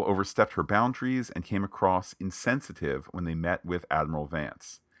 Michael overstepped her boundaries and came across insensitive when they met with Admiral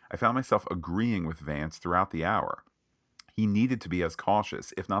Vance. I found myself agreeing with Vance throughout the hour. He needed to be as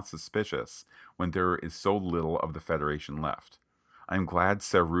cautious, if not suspicious, when there is so little of the Federation left. I am glad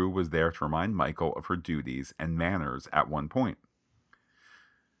Saru was there to remind Michael of her duties and manners at one point.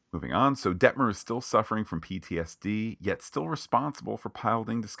 Moving on, so Detmer is still suffering from PTSD, yet still responsible for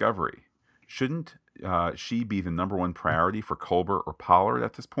piloting Discovery. Shouldn't she be the number one priority for Culber or Pollard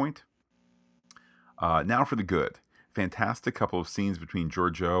at this point? Now for the good. Fantastic couple of scenes between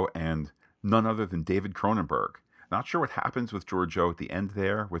Georgiou and none other than David Cronenberg. Not sure what happens with Georgiou at the end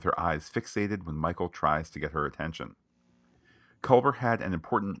there, with her eyes fixated when Michael tries to get her attention. Culber had an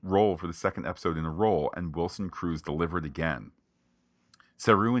important role for the second episode in a row, and Wilson Cruz delivered again.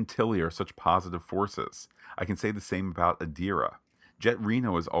 Saru and Tilly are such positive forces. I can say the same about Adira. Jet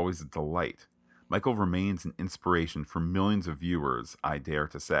Reno is always a delight. Michael remains an inspiration for millions of viewers, I dare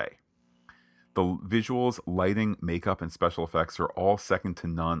to say. The visuals, lighting, makeup, and special effects are all second to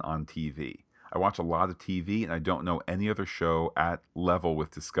none on TV. I watch a lot of TV, and I don't know any other show at level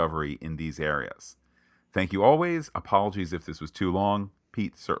with Discovery in these areas. Thank you always. Apologies if this was too long.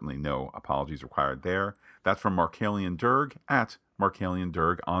 Pete, certainly no apologies required there. That's from Markalian Durg at Markalian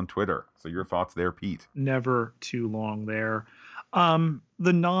Durg on Twitter. So your thoughts there, Pete? Never too long there.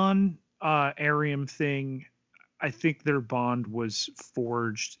 The non-Airiam thing, I think their bond was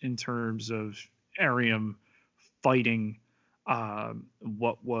forged in terms of Airiam fighting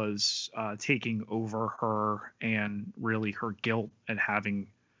what was taking over her, and really her guilt at having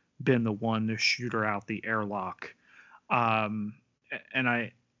been the one to shoot her out the airlock. And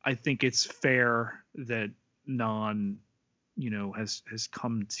I think it's fair that Non, has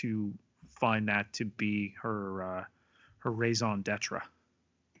come to find that to be her raison d'etre.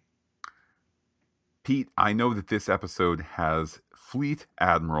 Pete, I know that this episode has Fleet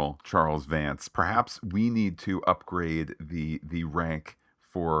Admiral Charles Vance. Perhaps we need to upgrade the rank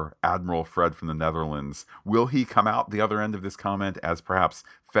for Admiral Fred from the Netherlands. Will he come out the other end of this comment as perhaps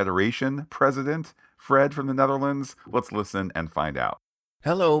Federation President Fred from the Netherlands? Let's listen and find out.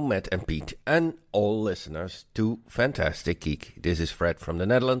 Hello, Matt and Pete, and all listeners to Fantastic Geek. This is Fred from the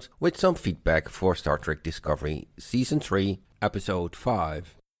Netherlands with some feedback for Star Trek Discovery Season 3, Episode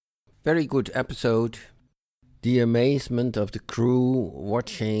 5. Very good episode. The amazement of the crew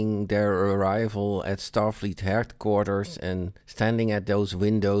watching their arrival at Starfleet headquarters and standing at those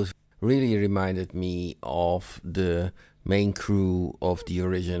windows really reminded me of the main crew of the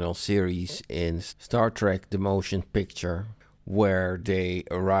original series in Star Trek The Motion Picture, where they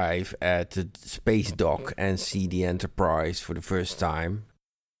arrive at the space dock and see the Enterprise for the first time.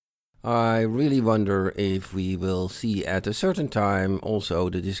 I really wonder if we will see at a certain time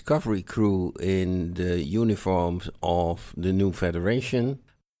also the Discovery crew in the uniforms of the New Federation.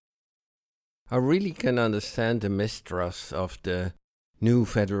 I really can understand the mistrust of the New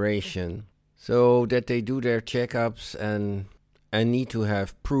Federation, so that they do their checkups and need to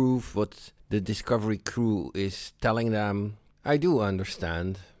have proof what the Discovery crew is telling them. I do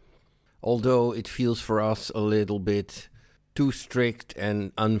understand, although it feels for us a little bit too strict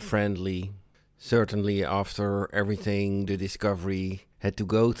and unfriendly, certainly after everything the Discovery had to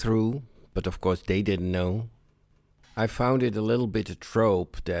go through, but of course they didn't know. I found it a little bit a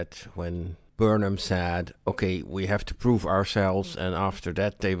trope that when Burnham said, okay, we have to prove ourselves and after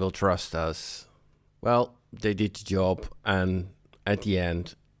that they will trust us. Well, they did the job and at the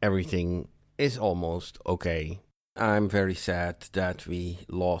end everything is almost okay. I'm very sad that we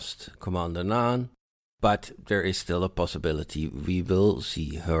lost Commander Nhan, but there is still a possibility we will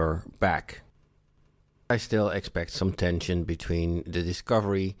see her back. I still expect some tension between the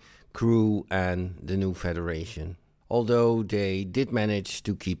Discovery crew and the New Federation, although they did manage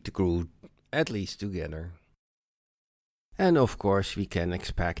to keep the crew at least together. And of course we can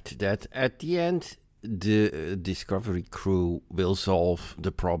expect that at the end the Discovery crew will solve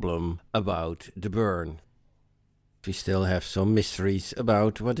the problem about the burn. We still have some mysteries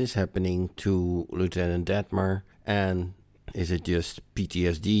about what is happening to Lieutenant Detmer, and is it just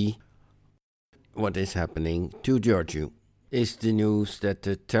PTSD? What is happening to Georgiou? Is the news that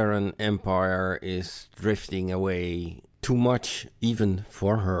the Terran Empire is drifting away too much even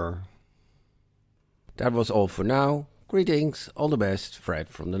for her? That was all for now. Greetings, all the best, Fred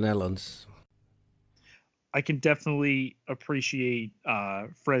from the Netherlands. I can definitely appreciate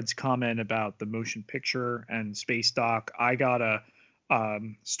Fred's comment about the motion picture and space dock. I got a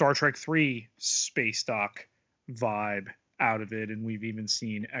Star Trek 3 space dock vibe out of it, and we've even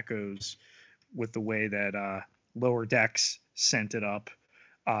seen echoes with the way that Lower Decks sent it up.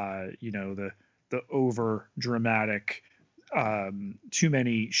 The over dramatic, too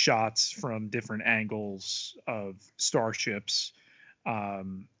many shots from different angles of starships.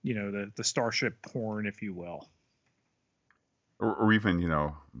 The starship porn, if you will, or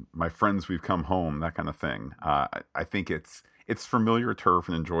even my friends, we've come home, that kind of thing. I think it's familiar turf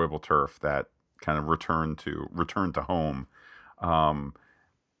and enjoyable turf that kind of return to home.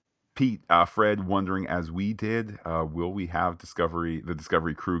 Pete, Fred, wondering as we did, will we have the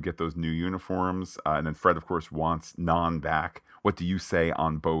Discovery crew get those new uniforms? And then Fred, of course, wants Non back. What do you say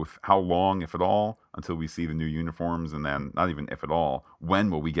on both? How long, if at all, until we see the new uniforms? And then, not even if at all,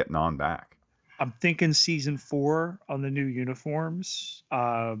 when will we get Non back? I'm thinking season 4 on the new uniforms.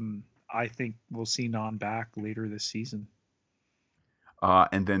 I think we'll see Non back later this season.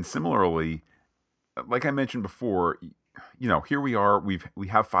 And then similarly, like I mentioned before, here we are. We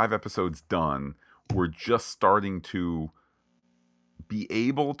have 5 episodes done. We're just starting to be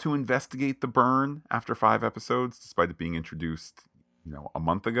able to investigate the burn after 5 episodes, despite it being introduced, a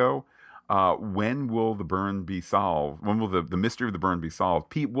month ago. When will the burn be solved? When will the mystery of the burn be solved?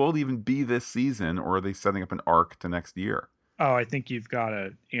 Pete, will it even be this season, or are they setting up an arc to next year? Oh, I think you've got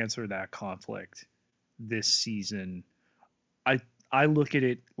to answer that conflict this season. I look at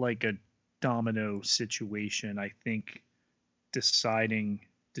it like a domino situation. I think determining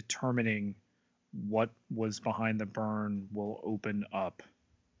what was behind the burn will open up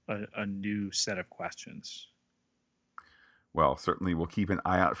a new set of questions. Well, certainly we'll keep an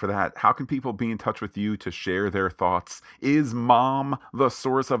eye out for that. How can people be in touch with you to share their thoughts? Is Mom the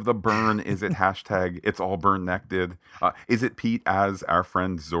source of the burn? Is it hashtag It's All Burn Nected? Is it Pete, as our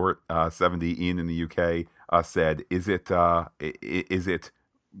friend Zort70 Ian in the UK said? Is it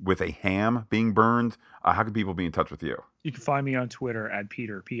with a ham being burned? How can people be in touch with you? You can find me on Twitter at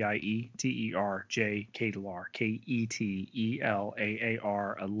Peter, Pieterjketelaar,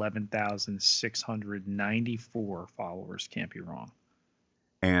 Ketelaar, 11,694 followers. Can't be wrong.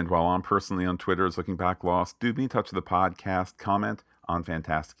 And while I'm personally on Twitter as Looking Back Lost, do be in touch with the podcast. Comment on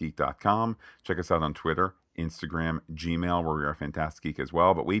fantasticgeek.com. Check us out on Twitter, Instagram, Gmail, where we are Fantastic Geek as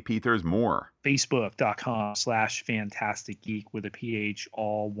well. But wait, Pete, there's more. Facebook.com/Fantastic Geek with a PH,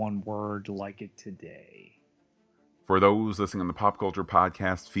 all one word, like it today. For those listening on the Pop Culture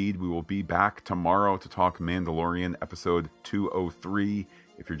Podcast feed, we will be back tomorrow to talk Mandalorian episode 203.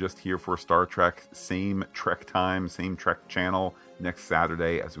 If you're just here for Star Trek, same Trek time, same Trek channel next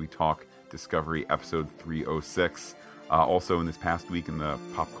Saturday as we talk Discovery episode 306. Also in this past week in the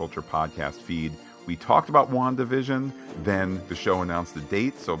Pop Culture Podcast feed, we talked about WandaVision, then the show announced the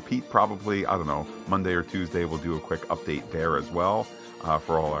date. So Pete probably, Monday or Tuesday, will do a quick update there as well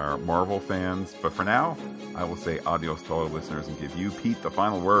for all our Marvel fans. But for now, I will say adios to all our listeners and give you, Pete, the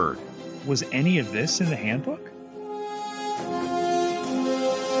final word. Was any of this in the handbook?